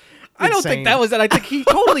 it's. I don't insane. think that was it. I think he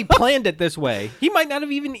totally planned it this way. He might not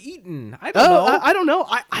have even eaten. I don't know. I don't know.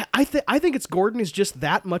 I think it's Gordon is just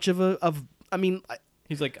that much of. I mean,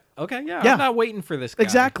 He's like, okay, yeah, Yeah. I'm not waiting for this guy.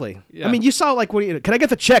 exactly. Yeah. I mean, you saw like can I get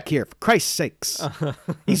the check here? For Christ's sakes,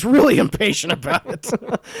 he's really impatient about it.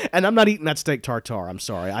 And I'm not eating that steak tartare. I'm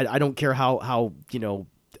sorry. I don't care how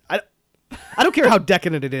I don't care how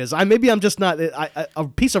decadent it is. Maybe I'm just not a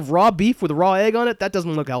piece of raw beef with a raw egg on it. That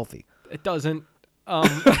doesn't look healthy. It doesn't.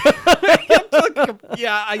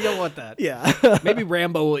 Yeah, I don't want that. Yeah. Maybe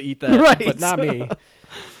Rambo will eat that, Right. but not me.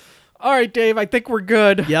 All right, Dave, I think we're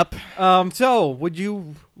good. Yep. So, would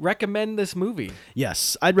you recommend this movie?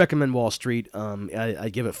 Yes, I'd recommend Wall Street. I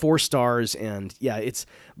give it 4 stars, and yeah,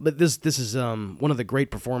 but this is one of the great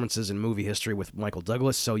performances in movie history with Michael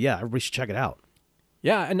Douglas. So yeah, everybody should check it out.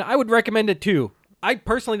 Yeah, and I would recommend it too. I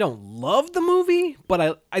personally don't love the movie,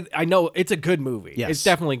 but I know it's a good movie. Yes. It's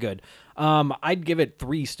definitely good. I'd give it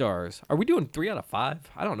 3 stars. Are we doing 3 out of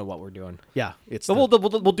 5? I don't know what we're doing. Yeah, it's So we'll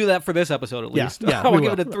do that for this episode at Yeah, least. yeah, I'll we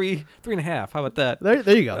give will. it a 3.5. How about that?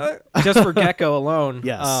 there you go. Just for Gekko alone.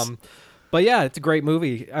 Yes. But yeah, it's a great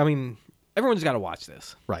movie. I mean, everyone's got to watch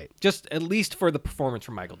this. Right. Just at least for the performance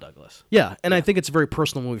from Michael Douglas. Yeah, and I think it's a very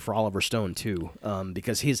personal movie for Oliver Stone too,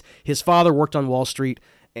 because his father worked on Wall Street,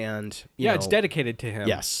 and It's dedicated to him.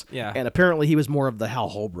 Yes. Yeah. And apparently he was more of the Hal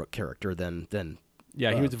Holbrook character than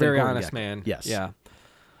Yeah, he was a than very Gordon honest Gekko. man. Yes. Yeah.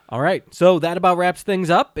 All right. So that about wraps things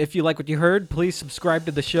up. If you like what you heard, please subscribe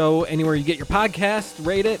to the show anywhere you get your podcast,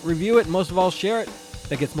 rate it, review it, and most of all, share it.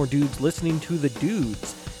 That gets more dudes listening to the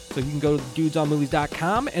dudes. So you can go to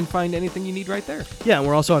dudesonmovies.com and find anything you need right there. Yeah, and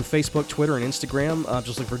we're also on Facebook, Twitter, and Instagram.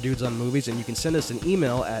 Just look for Dudes on Movies, and you can send us an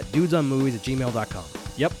email at dudesonmovies@gmail.com.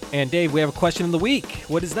 Yep. And Dave, we have a question of the week.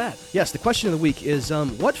 What is that? Yes, the question of the week is,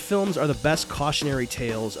 what films are the best cautionary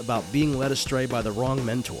tales about being led astray by the wrong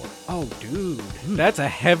mentor? Oh, dude. That's a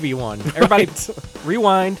heavy one. Everybody,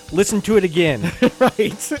 rewind, listen to it again.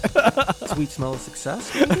 Right. Sweet Smell of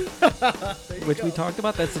Success, which we talked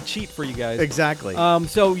about. That's a cheat for you guys. Exactly.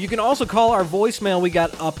 So you can also call our voicemail. We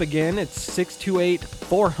got up again. It's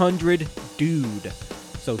 628-400-DUDE.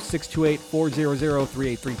 So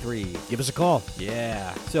 628-400-3833. Give us a call.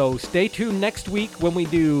 Yeah. So stay tuned next week when we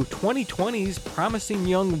do 2020's Promising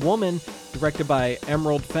Young Woman, directed by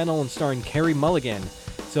Emerald Fennell and starring Carey Mulligan.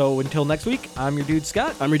 So until next week, I'm your dude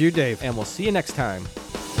Scott. I'm your dude Dave. And we'll see you next time.